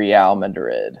with Real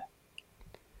Madrid.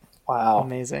 Wow.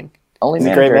 Amazing. Only He's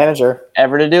manager a great manager.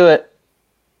 ever to do it.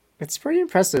 It's pretty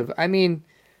impressive. I mean,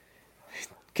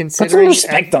 Put some considering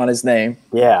respect on his name.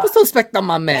 Yeah. put some respect on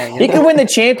my man. He could win the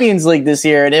Champions League this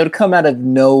year, and it would come out of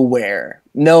nowhere.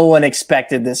 No one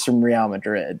expected this from Real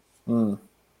Madrid.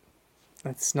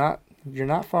 That's not. You're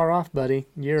not far off, buddy.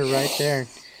 You're right there,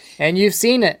 and you've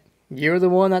seen it. You're the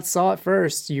one that saw it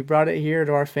first. You brought it here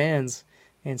to our fans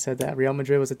and said that Real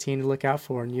Madrid was a team to look out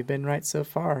for, and you've been right so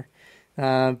far.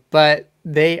 But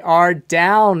they are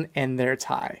down in their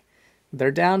tie. They're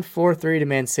down 4-3 to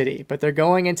Man City, but they're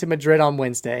going into Madrid on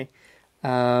Wednesday.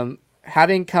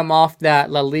 Having come off that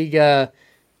La Liga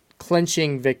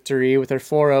clinching victory with their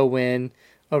 4-0 win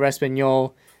over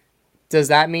Espanyol, does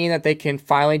that mean that they can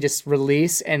finally just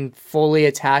release and fully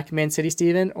attack Man City,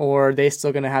 Steven? Or are they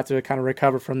still going to have to kind of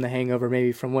recover from the hangover,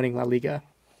 maybe from winning La Liga?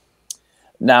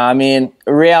 No, I mean,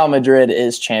 Real Madrid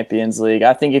is Champions League.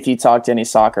 I think if you talk to any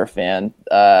soccer fan,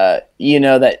 you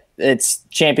know that it's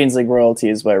Champions League royalty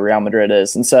is what Real Madrid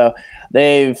is. And so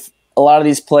a lot of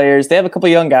these players, they have a couple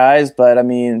young guys, but I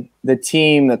mean, the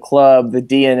team, the club, the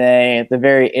DNA, the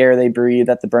very air they breathe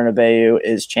at the Bernabeu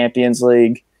is Champions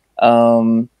League.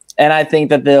 And I think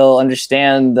that they'll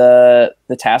understand the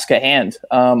task at hand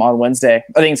on Wednesday.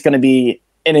 I think it's going to be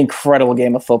an incredible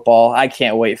game of football. I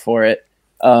can't wait for it.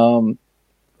 And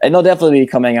they'll definitely be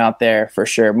coming out there for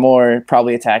sure, more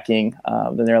probably attacking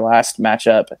than their last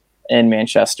matchup in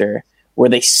Manchester, where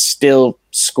they still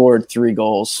scored 3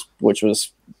 goals, which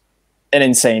was an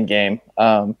insane game.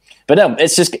 But no,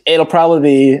 it'll probably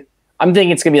be, I'm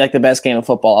thinking it's going to be like the best game of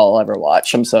football I'll ever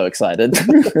watch. I'm so excited.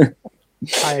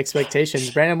 High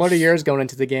expectations. Brandon, what are yours going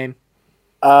into the game?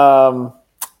 A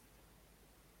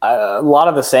lot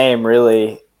of the same,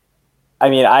 really. I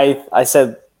mean, I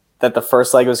said that the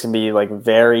first leg was going to be like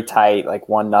very tight, like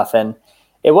 1-0.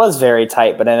 It was very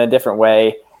tight, but in a different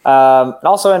way. And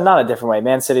also in not a different way.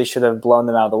 Man City should have blown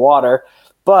them out of the water.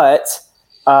 But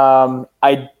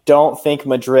I don't think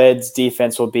Madrid's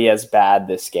defense will be as bad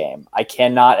this game. I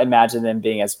cannot imagine them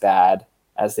being as bad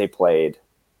as they played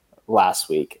last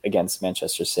week against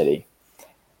Manchester City.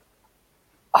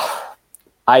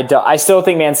 I still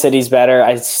think Man City's better.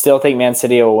 I still think Man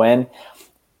City will win.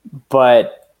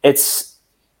 But it's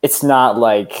not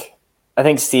like, I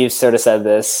think Steve sort of said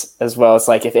this as well. It's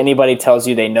like if anybody tells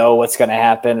you they know what's going to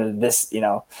happen, this,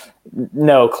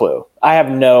 no clue. I have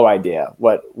no idea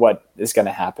what is going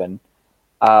to happen.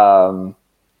 I'm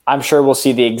sure we'll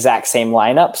see the exact same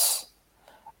lineups.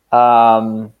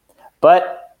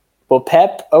 But will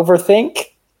Pep overthink?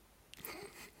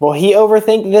 Will he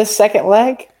overthink this second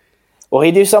leg? Will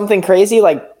he do something crazy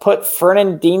like put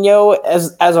Fernandinho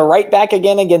as a right back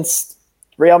again against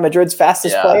Real Madrid's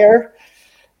fastest player?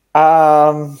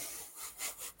 I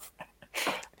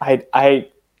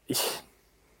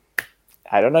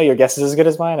don't know. Your guess is as good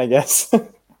as mine, I guess.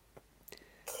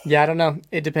 Yeah, I don't know.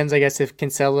 It depends, I guess, if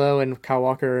Cancelo and Kyle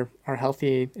Walker are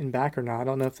healthy and back or not. I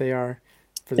don't know if they are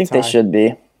for the tie. I think they should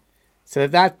be. So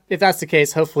if that's the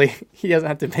case, hopefully he doesn't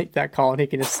have to make that call and he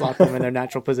can just slot them in their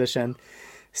natural position.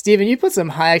 Steven, you put some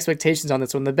high expectations on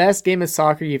this one. The best game of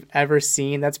soccer you've ever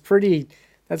seen. That's pretty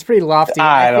lofty.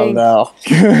 I don't know.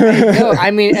 No,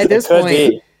 I mean, at this point,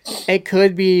 be. it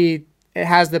could be. It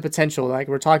has the potential. Like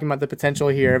we're talking about the potential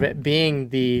here of it being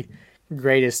the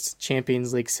greatest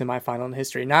Champions League semifinal in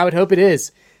history. Now I would hope it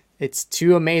is. It's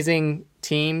 2 amazing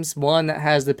teams. One that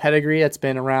has the pedigree that's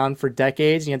been around for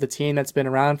decades. And you have the team that's been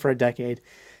around for a decade.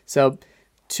 So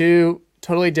 2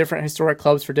 totally different historic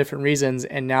clubs for different reasons.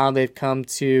 And now they've come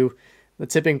to the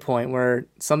tipping point where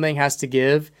something has to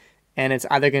give. And it's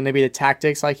either going to be the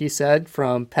tactics, like you said,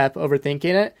 from Pep overthinking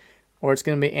it, or it's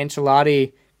going to be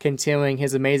Ancelotti continuing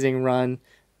his amazing run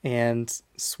and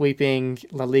sweeping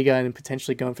La Liga and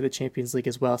potentially going for the Champions League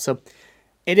as well. So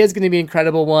it is going to be an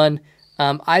incredible one.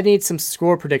 I need some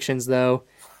score predictions, though.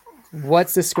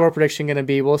 What's the score prediction going to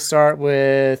be? We'll start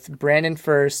with Brandon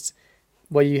first.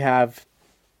 What do you have?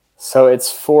 So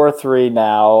it's 4-3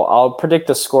 now. I'll predict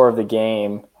the score of the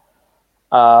game.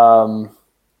 I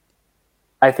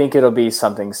think it'll be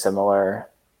something similar.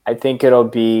 I think it'll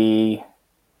be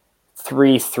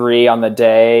 3-3 on the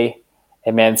day,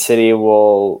 and Man City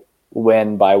will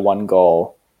win by 1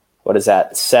 goal. What is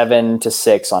that?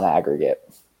 7-6 on aggregate.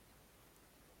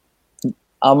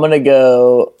 I'm going to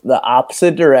go the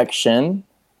opposite direction.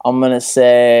 I'm going to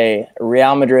say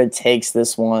Real Madrid takes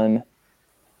this one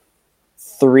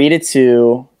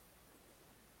 3-2,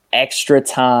 extra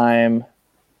time.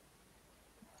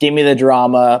 Give me the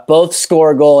drama. Both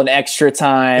score a goal in extra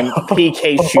time.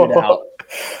 PK shootout.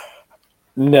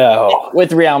 No.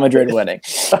 With Real Madrid winning.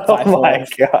 5-4. Oh my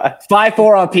God.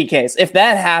 5-4 on PKs. If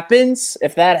that happens,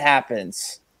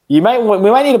 we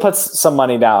might need to put some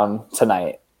money down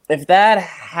tonight. If that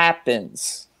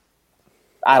happens,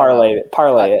 Parlay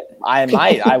it. I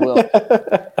might. I will.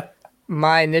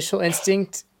 My initial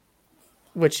instinct,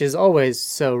 which is always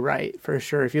so right for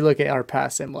sure. If you look at our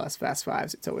past MLS Fast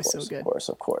Fives, it's always so good.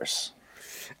 Of course.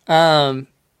 I'm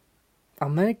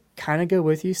gonna kind of go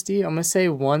with you, Steve. I'm gonna say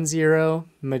 1-0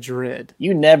 Madrid.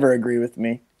 You never agree with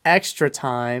me. Extra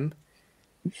time,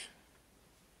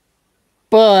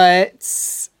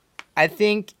 but I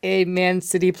think a Man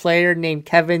City player named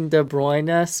Kevin De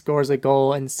Bruyne scores a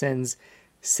goal and sends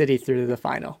City through to the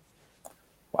final.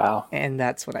 Wow. And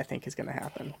that's what I think is going to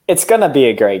happen. It's going to be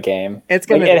a great game. It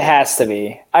has to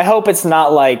be. I hope it's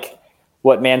not like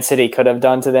what Man City could have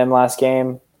done to them last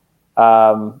game.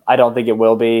 I don't think it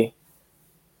will be.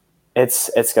 It's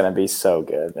going to be so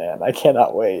good, man. I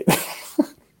cannot wait.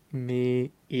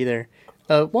 Me either.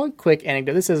 One quick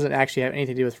anecdote. This doesn't actually have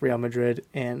anything to do with Real Madrid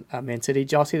and Man City.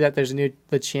 Did y'all see that there's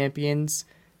the Champions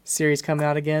series coming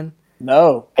out again?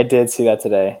 No. I did see that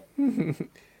today.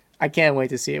 I can't wait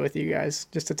to see it with you guys,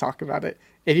 just to talk about it.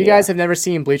 If you guys have never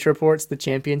seen Bleach Report's The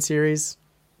Champion series,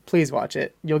 please watch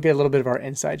it. You'll get a little bit of our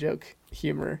inside joke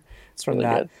humor from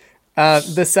really that.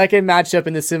 The second matchup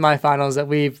in the semifinals that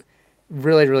we've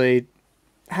really, really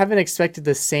haven't expected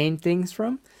the same things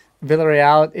from.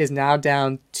 Villarreal is now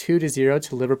down 2-0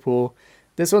 to Liverpool.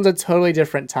 This one's a totally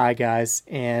different tie, guys.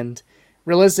 And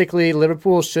realistically,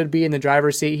 Liverpool should be in the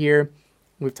driver's seat here.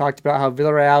 We've talked about how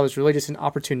Villarreal is really just an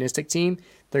opportunistic team.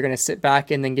 They're going to sit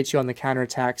back and then get you on the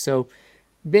counterattack. So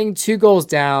being 2 goals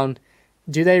down,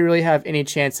 do they really have any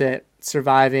chance at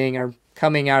surviving or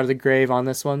coming out of the grave on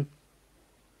this one?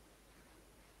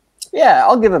 Yeah,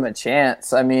 I'll give them a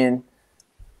chance. I mean,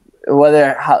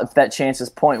 if that chance is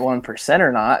 0.1%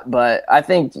 or not, but I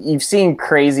think you've seen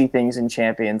crazy things in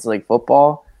Champions League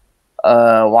football.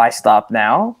 Why stop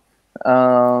now?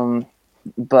 But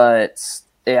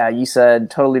yeah, you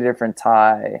said totally different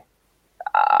tie.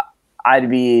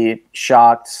 I'd be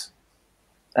shocked,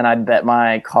 and I'd bet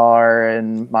my car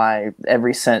and my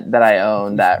every cent that I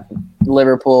own that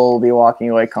Liverpool will be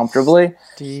walking away comfortably.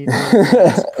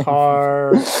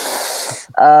 Car.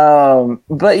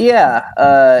 But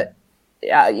yeah,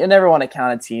 you never want to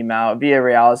count a team out.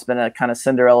 Villarreal has been a kind of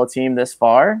Cinderella team this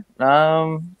far.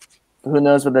 Who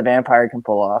knows what the vampire can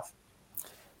pull off?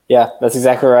 Yeah, that's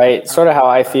exactly right. Sort of how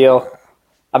I feel.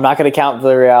 I'm not going to count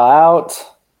Villarreal out.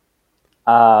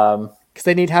 Because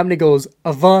they need how many goals?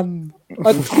 A 1,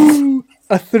 a 2,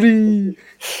 a 3.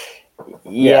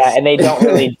 Yeah, Yes. and they don't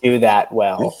really do that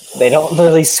well. They don't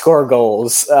really score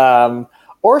goals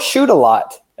or shoot a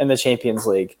lot in the Champions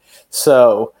League.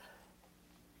 So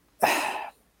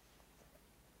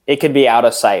it could be out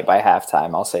of sight by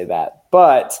halftime, I'll say that.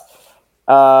 But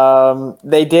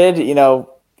they did,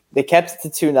 they kept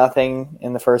it to 2-0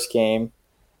 in the first game.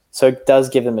 So it does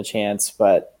give them a chance,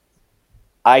 but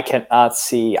I can't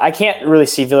really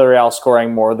see Villarreal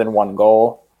scoring more than 1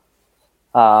 goal.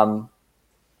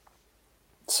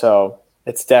 So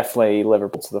it's definitely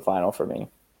Liverpool to the final for me.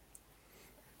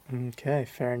 Okay,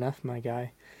 fair enough, my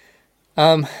guy.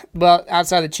 Well,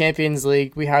 outside the Champions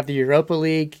League, we have the Europa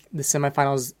League. The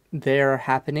semifinals there are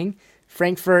happening.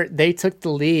 Frankfurt, they took the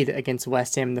lead against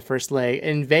West Ham in the first leg,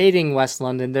 invading West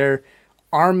London. Their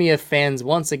army of fans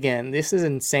once again. This is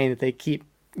insane that they keep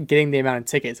getting the amount of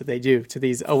tickets that they do to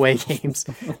these away games.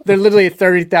 They're literally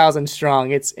 30,000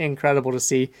 strong. It's incredible to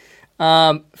see.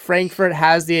 Frankfurt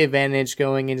has the advantage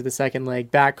going into the second leg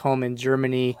back home in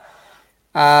Germany.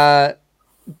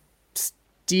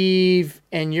 Steve,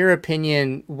 in your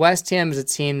opinion, West Ham is a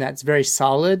team that's very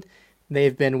solid.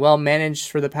 They've been well managed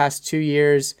for the past 2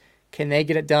 years. Can they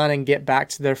get it done and get back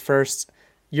to their first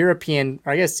European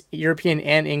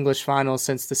and English finals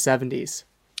since the 70s?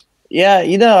 Yeah,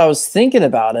 I was thinking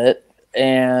about it,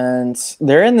 and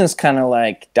they're in this kind of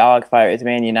like dogfight with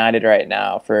Man United right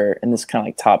now in this kind of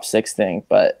like top 6 thing.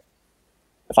 But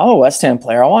if I'm a West Ham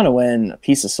player, I want to win a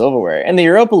piece of silverware, and the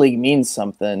Europa League means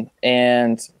something,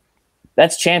 and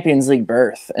that's Champions League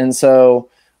berth. And so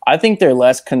I think they're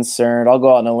less concerned. I'll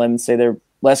go out on a limb and say they're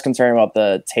less concerned about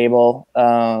the table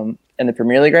in the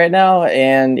Premier League right now.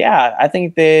 And yeah, I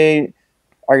think they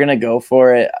are going to go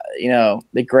for it.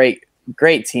 The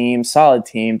great team, solid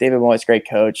team. David Moyes, great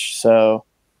coach. So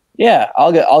Yeah,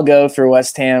 I'll go for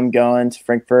West Ham going to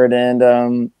Frankfurt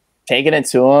and taking it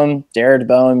to them. Jared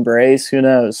Bowen brace, who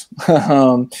knows?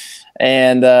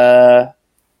 And I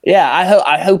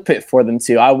hope it for them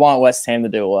too. I want West Ham to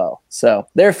do well. So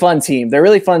they're a fun team. They're a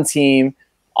really fun team.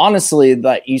 Honestly,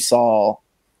 that you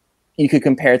could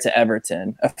compare it to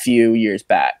Everton a few years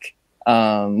back,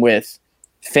 with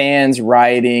fans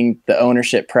rioting the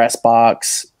ownership press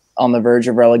box on the verge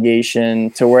of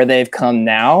relegation to where they've come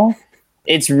now.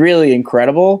 It's really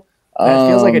incredible. It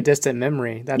feels like a distant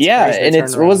memory. That's and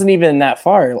it wasn't even that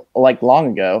far, like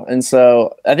long ago. And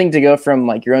so I think to go from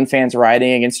like your own fans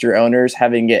rioting against your owners,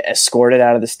 having to get escorted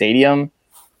out of the stadium,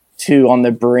 to on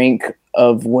the brink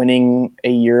of winning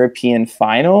a European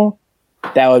final,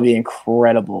 that would be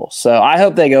incredible. So I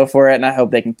hope they go for it, and I hope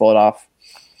they can pull it off.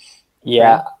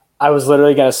 Yeah, I was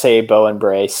literally going to say Bowen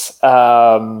brace.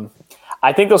 I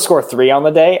think they'll score 3 on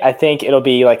the day. I think it'll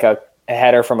be like a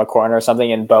header from a corner or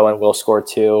something, and Bowen will score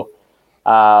 2.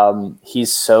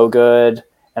 He's so good.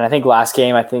 And I think last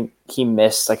game, I think he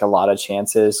missed like a lot of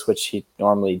chances, which he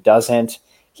normally doesn't.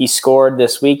 He scored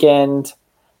this weekend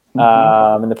in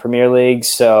the Premier League.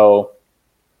 So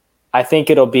I think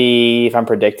it'll be, if I'm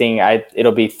predicting,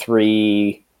 it'll be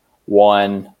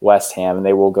 3-1 West Ham, and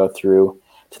they will go through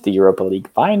to the Europa League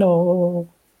final.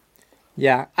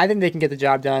 Yeah, I think they can get the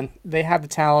job done. They have the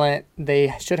talent.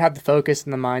 They should have the focus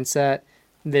and the mindset.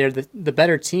 They're the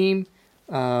better team.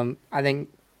 I think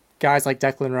guys like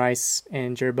Declan Rice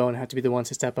and Jared Bowen have to be the ones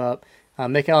to step up.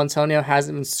 Mikel Antonio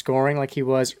hasn't been scoring like he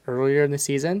was earlier in the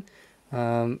season.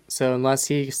 So unless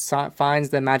he finds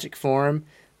the magic form,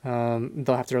 they'll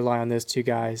have to rely on those two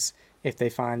guys if they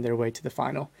find their way to the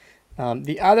final.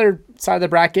 The other side of the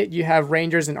bracket, you have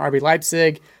Rangers and RB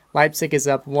Leipzig. Leipzig is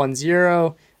up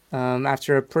 1-0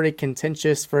 after a pretty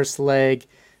contentious first leg.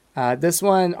 This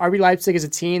one, RB Leipzig is a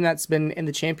team that's been in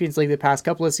the Champions League the past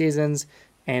couple of seasons,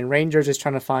 and Rangers is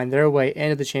trying to find their way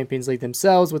into the Champions League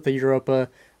themselves with the Europa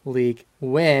League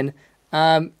win.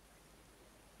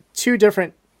 Two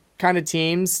different kind of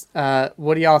teams.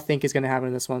 What do y'all think is going to happen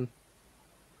in this one?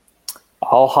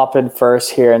 I'll hop in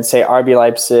first here and say RB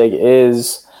Leipzig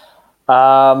is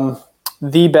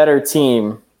the better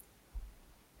team,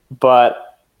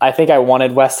 but I think I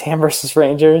wanted West Ham versus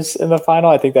Rangers in the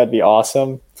final. I think that'd be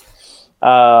awesome.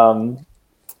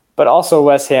 But also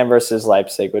West Ham versus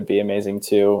Leipzig would be amazing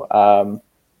too.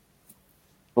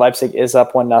 Leipzig is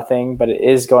up 1-0, but it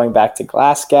is going back to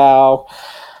Glasgow.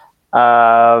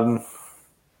 I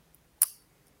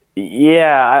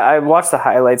watched the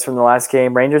highlights from the last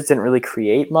game. Rangers didn't really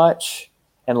create much,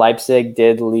 and Leipzig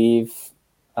did leave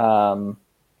a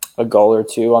goal or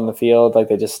two on the field. Like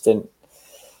they just didn't.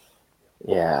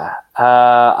 Yeah.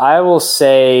 I will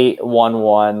say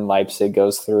 1-1 Leipzig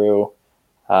goes through.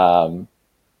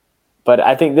 But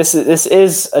I think this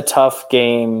is a tough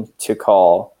game to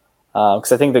call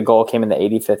because I think the goal came in the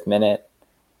 85th minute,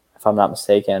 if I'm not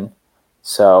mistaken.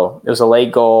 So it was a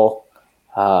late goal.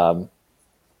 It's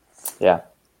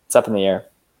up in the air.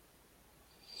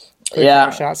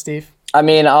 Quick shot, Steve. I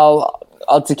mean, I'll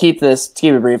to keep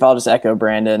it brief, I'll just echo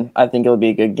Brandon. I think it'll be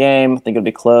a good game. I think it'll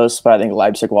be close, but I think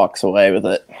Leipzig walks away with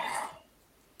it.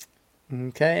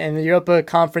 Okay, and the Europa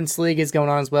Conference League is going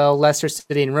on as well. Leicester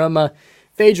City and Roma.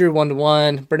 They drew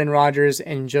 1-1. Brendan Rodgers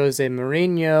and Jose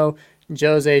Mourinho.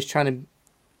 Jose is trying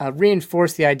to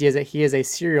reinforce the idea that he is a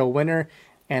serial winner,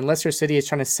 and Leicester City is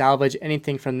trying to salvage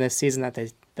anything from this season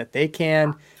that they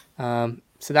can.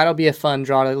 So that'll be a fun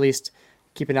draw to at least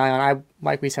keep an eye on.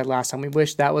 Like we said last time, we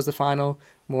wish that was the final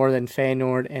more than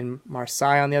Feyenoord and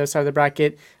Marseille on the other side of the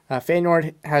bracket.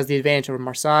 Feyenoord has the advantage over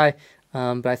Marseille,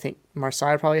 but I think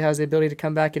Marseille probably has the ability to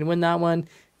come back and win that one,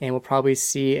 and we'll probably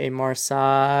see a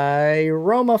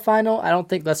Marseille-Roma final. I don't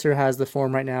think Leicester has the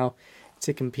form right now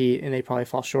to compete, and they probably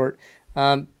fall short.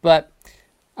 But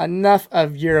enough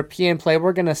of European play.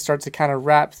 We're going to start to kind of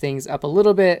wrap things up a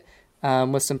little bit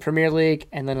with some Premier League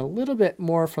and then a little bit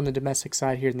more from the domestic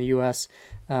side here in the U.S.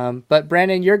 But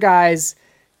Brandon, your guys,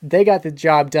 they got the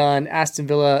job done. Aston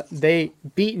Villa, they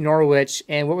beat Norwich.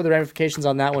 And what were the ramifications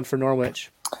on that one for Norwich?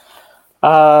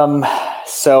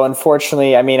 So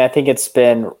unfortunately, I mean, I think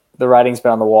the writing's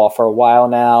been on the wall for a while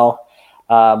now.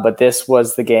 But this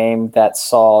was the game that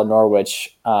saw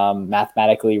Norwich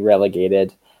mathematically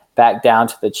relegated back down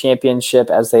to the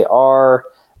championship, as they are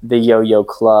the yo-yo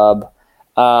club.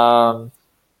 I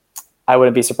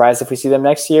wouldn't be surprised if we see them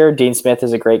next year. Dean Smith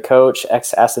is a great coach,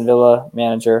 ex-Aston Villa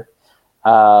manager.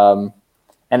 And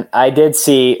I did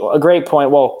see a great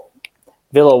point. Well,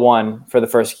 Villa won for the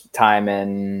first time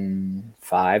in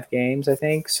 5 games, I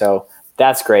think. So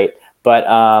that's great.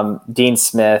 But Dean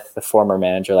Smith, the former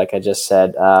manager, like I just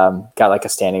said, got like a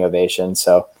standing ovation.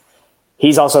 So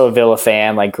he's also a Villa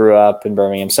fan, like grew up in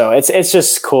Birmingham. So it's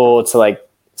just cool to like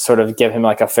sort of give him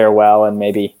like a farewell and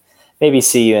maybe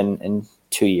see you in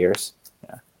 2 years.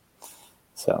 Yeah.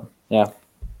 So, yeah.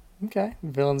 Okay,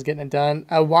 Villain's getting it done.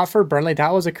 Watford, Burnley,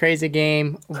 that was a crazy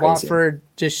game. Crazy. Watford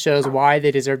just shows why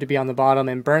they deserve to be on the bottom,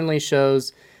 and Burnley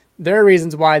shows their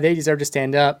reasons why they deserve to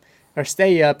stand up or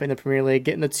stay up in the Premier League,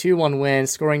 getting the 2-1 win,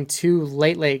 scoring 2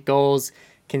 late goals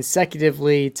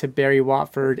consecutively to bury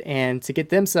Watford and to get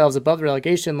themselves above the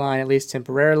relegation line, at least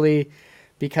temporarily,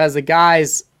 because the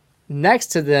guys next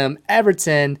to them,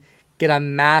 Everton, get a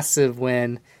massive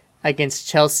win against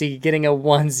Chelsea, getting a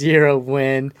 1-0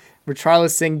 win.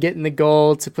 Richarlison getting the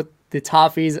goal to put the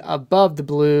Toffees above the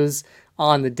Blues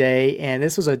on the day. And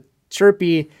this was a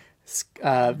chirpy,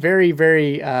 very,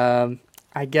 very, I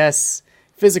guess,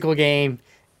 physical game.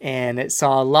 And it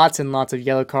saw lots and lots of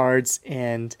yellow cards.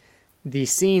 And the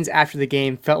scenes after the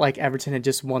game felt like Everton had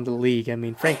just won the league. I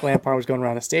mean, Frank Lampard was going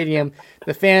around the stadium.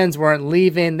 The fans weren't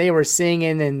leaving. They were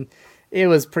singing, and it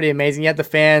was pretty amazing. You had the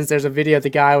fans. There's a video of the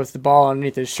guy with the ball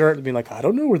underneath his shirt being like, I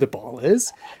don't know where the ball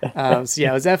is. So,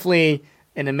 yeah, it was definitely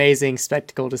an amazing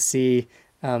spectacle to see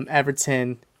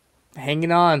Everton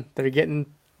hanging on. They're getting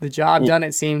the job done,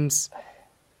 it seems.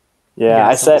 Yeah, I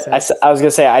was going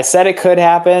to say, I said it could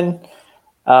happen,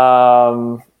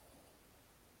 and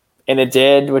it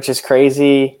did, which is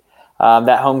crazy.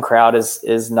 That home crowd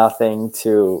is nothing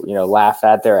to laugh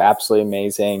at. They're absolutely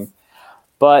amazing.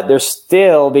 But they're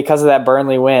still, because of that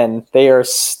Burnley win, they are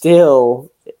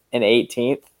still in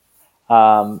 18th,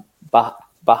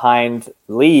 behind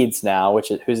Leeds now,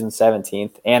 who's in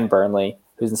 17th, and Burnley,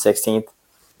 who's in 16th.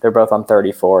 They're both on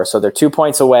 34, so they're 2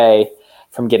 points away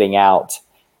from getting out.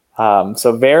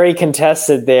 So very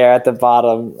contested there at the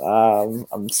bottom.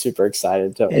 I'm super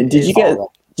excited to. And did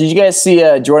you guys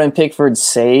see Jordan Pickford's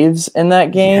saves in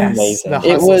that game? Yes,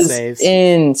 amazing. It was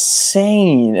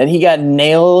insane. And he got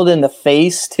nailed in the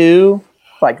face too.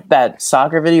 Like that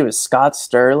soccer video with Scott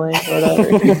Sterling or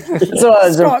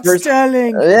whatever.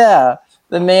 Sterling. Yeah.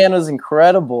 The man was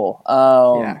incredible.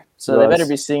 So they better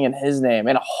be singing his name.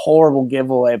 And a horrible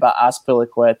giveaway by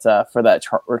Azpilicueta for that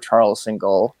Richarlison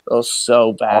goal. It was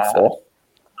so bad. Awful.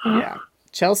 Yeah.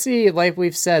 Chelsea, like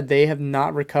we've said, they have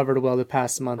not recovered well the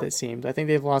past month, it seems. I think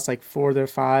they've lost like 4 of their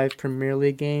 5 Premier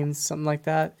League games, something like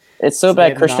that. It's so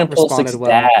bad Christian Pulisic's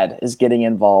dad is getting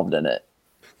involved in it.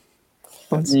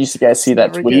 Did you guys see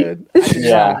that tweet?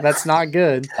 Yeah, that's not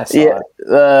good.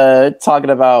 Talking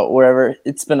about wherever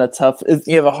it's been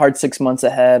you have a hard 6 months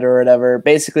ahead or whatever.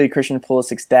 Basically, Christian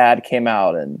Pulisic's dad came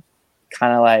out and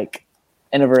kind of like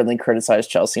inadvertently criticized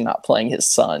Chelsea not playing his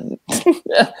son.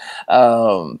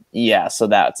 So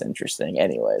that's interesting.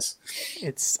 Anyways,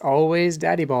 it's always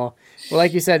daddy ball. Well,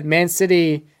 like you said, Man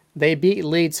City, they beat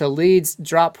Leeds, so Leeds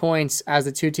drop points as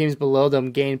the 2 teams below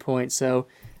them gain points. So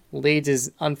Leeds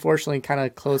is unfortunately kind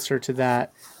of closer to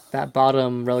that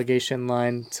bottom relegation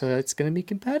line, so it's going to be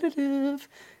competitive.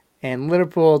 And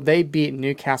Liverpool, they beat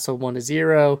Newcastle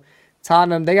 1-0.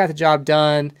 Tottenham, they got the job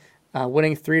done,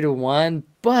 winning 3-1,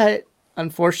 but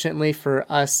unfortunately for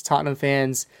us Tottenham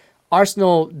fans,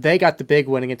 Arsenal, they got the big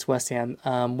win against West Ham.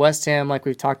 West Ham, like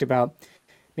we've talked about,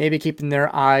 maybe keeping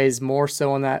their eyes more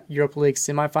so on that Europa League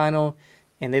semifinal,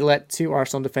 and they let 2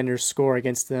 Arsenal defenders score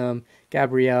against them,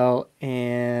 Gabriel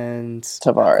and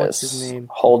Tavares. What's his name?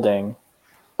 Holding.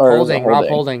 Rob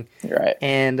Holding. You're right.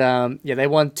 And they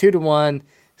won 2-1.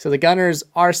 So the Gunners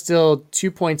are still 2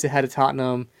 points ahead of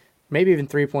Tottenham, maybe even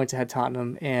 3 points ahead of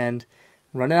Tottenham, and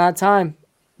running out of time.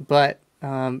 But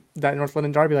that North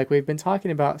London derby, like we've been talking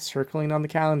about, circling on the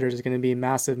calendars, is going to be a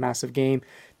massive, massive game.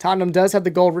 Tottenham does have the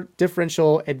goal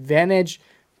differential advantage,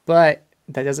 but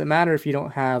that doesn't matter if you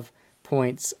don't have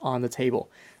points on the table.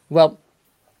 Well,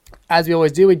 as we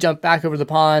always do, we jump back over the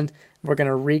pond. We're going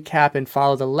to recap and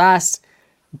follow the last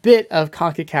bit of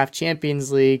CONCACAF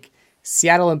Champions League.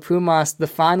 Seattle and Pumas, the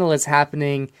final is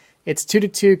happening. It's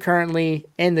 2-2 currently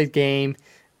in the game,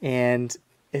 and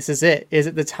this is it. Is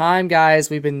it the time, guys?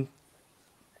 We've been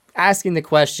asking the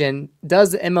question,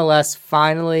 does the MLS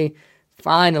finally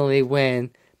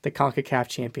win the CONCACAF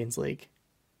Champions League?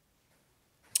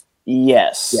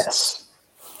 Yes,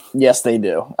 they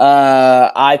do.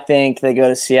 I think they go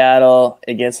to Seattle.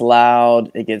 It gets loud.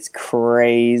 It gets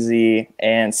crazy.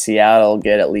 And Seattle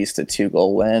get at least a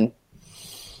 2-goal win.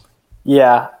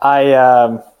 Yeah,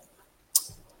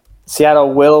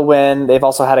 Seattle will win. They've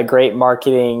also had a great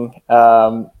marketing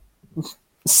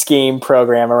scheme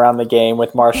program around the game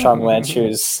with Marshawn Lynch,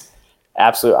 who's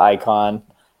absolute icon.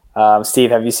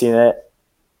 Steve, have you seen it?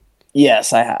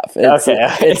 Yes, I have. It's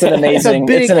an amazing,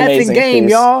 it's an amazing game,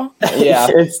 piece. y'all. Yeah,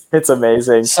 it's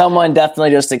amazing. Someone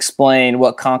definitely just explained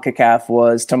what CONCACAF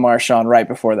was to Marshawn right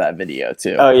before that video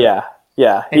too. Oh yeah.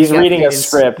 And he's reading a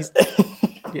script.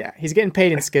 He's getting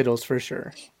paid in Skittles for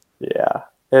sure. Yeah,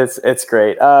 it's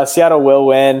great. Seattle will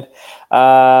win.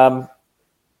 I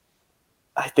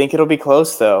think it'll be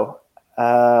close though.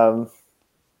 I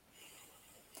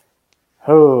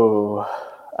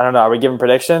don't know. Are we giving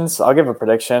predictions? I'll give a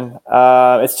prediction.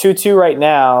 It's 2-2 right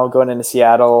now going into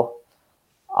Seattle.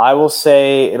 I will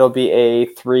say it'll be a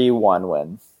 3-1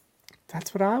 win.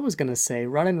 That's what I was going to say.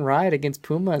 Running riot against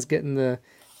Pumas, getting the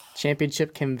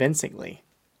championship convincingly.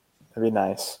 That'd be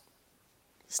nice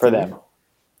Steve? for them.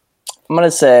 I'm going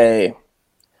to say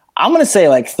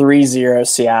like 3-0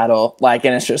 Seattle. Like,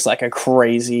 and it's just like a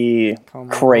crazy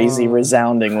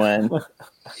resounding win.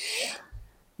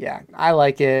 Yeah, I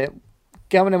like it.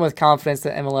 Coming in with confidence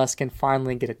that MLS can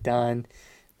finally get it done.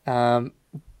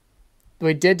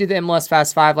 We did do the MLS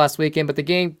Fast 5 last weekend, but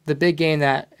the big game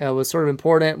that was sort of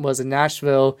important was a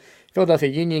Nashville Philadelphia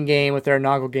Union game with their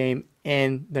inaugural game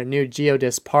in their new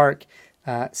Geodis Park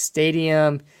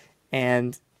stadium,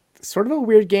 and sort of a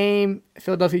weird game.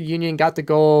 Philadelphia Union got the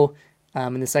goal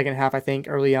in the second half, I think,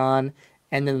 early on,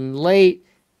 and then late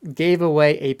gave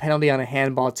away a penalty on a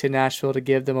handball to Nashville to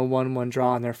give them a 1-1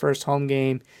 draw in their first home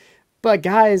game. But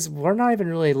guys, we're not even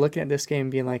really looking at this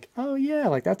game being like, oh yeah,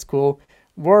 like that's cool.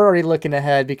 We're already looking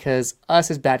ahead because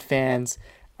us as Bat fans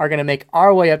are going to make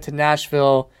our way up to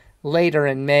Nashville later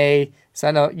in May. So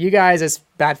I know you guys as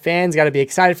Bat fans got to be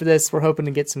excited for this. We're hoping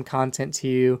to get some content to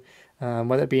you,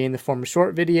 whether it be in the form of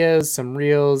short videos, some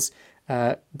reels,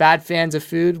 Bat fans of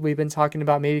food. We've been talking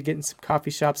about maybe getting some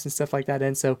coffee shops and stuff like that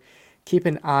in. So keep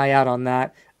an eye out on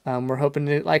that. We're hoping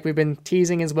to, like we've been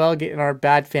teasing as well, getting our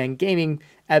Bad Fan Gaming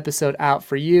episode out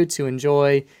for you to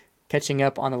enjoy, catching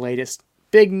up on the latest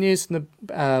big news from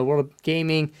the world of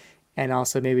gaming, and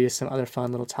also maybe just some other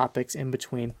fun little topics in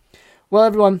between. Well,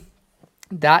 everyone,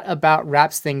 that about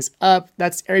wraps things up.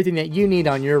 That's everything that you need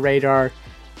on your radar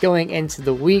going into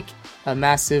the week. A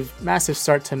massive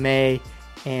start to May,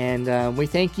 and we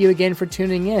thank you again for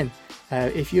tuning in.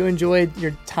 If you enjoyed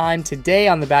your time today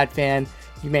on the Bad Fan,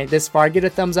 you made it this far, get a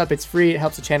thumbs up. It's free. It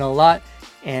helps the channel a lot,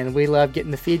 and we love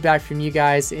getting the feedback from you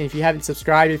guys. And if you haven't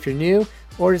subscribed, if you're new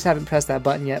or just haven't pressed that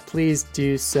button yet, please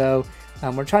do so.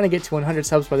 We're trying to get to 100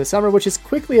 subs by the summer, which is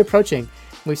quickly approaching.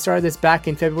 We started this back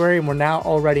in February, and we're now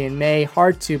already in May.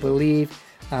 Hard to believe,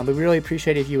 but we really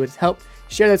appreciate it if you would help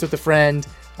share this with a friend.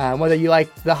 Whether you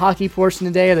like the hockey portion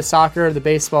today, or the soccer, or the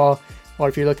baseball, or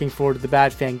if you're looking forward to the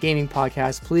Bad Fan Gaming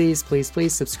podcast, please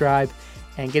subscribe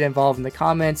and get involved in the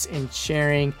comments and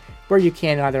sharing where you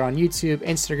can, either on YouTube,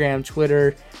 Instagram,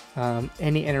 Twitter.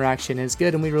 Any interaction is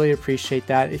good, and we really appreciate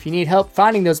that. If you need help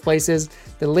finding those places,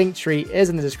 the link tree is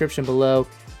in the description below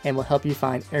and will help you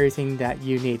find everything that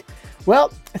you need. Well,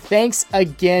 thanks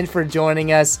again for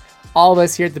joining us, all of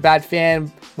us here at the Bad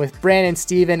Fan, with Brandon,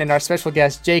 Steven, and our special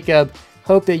guest, Jacob.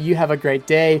 Hope that you have a great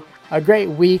day, a great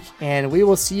week, and we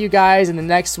will see you guys in the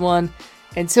next one.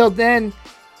 Until then,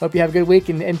 hope you have a good week,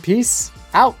 and peace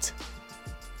out.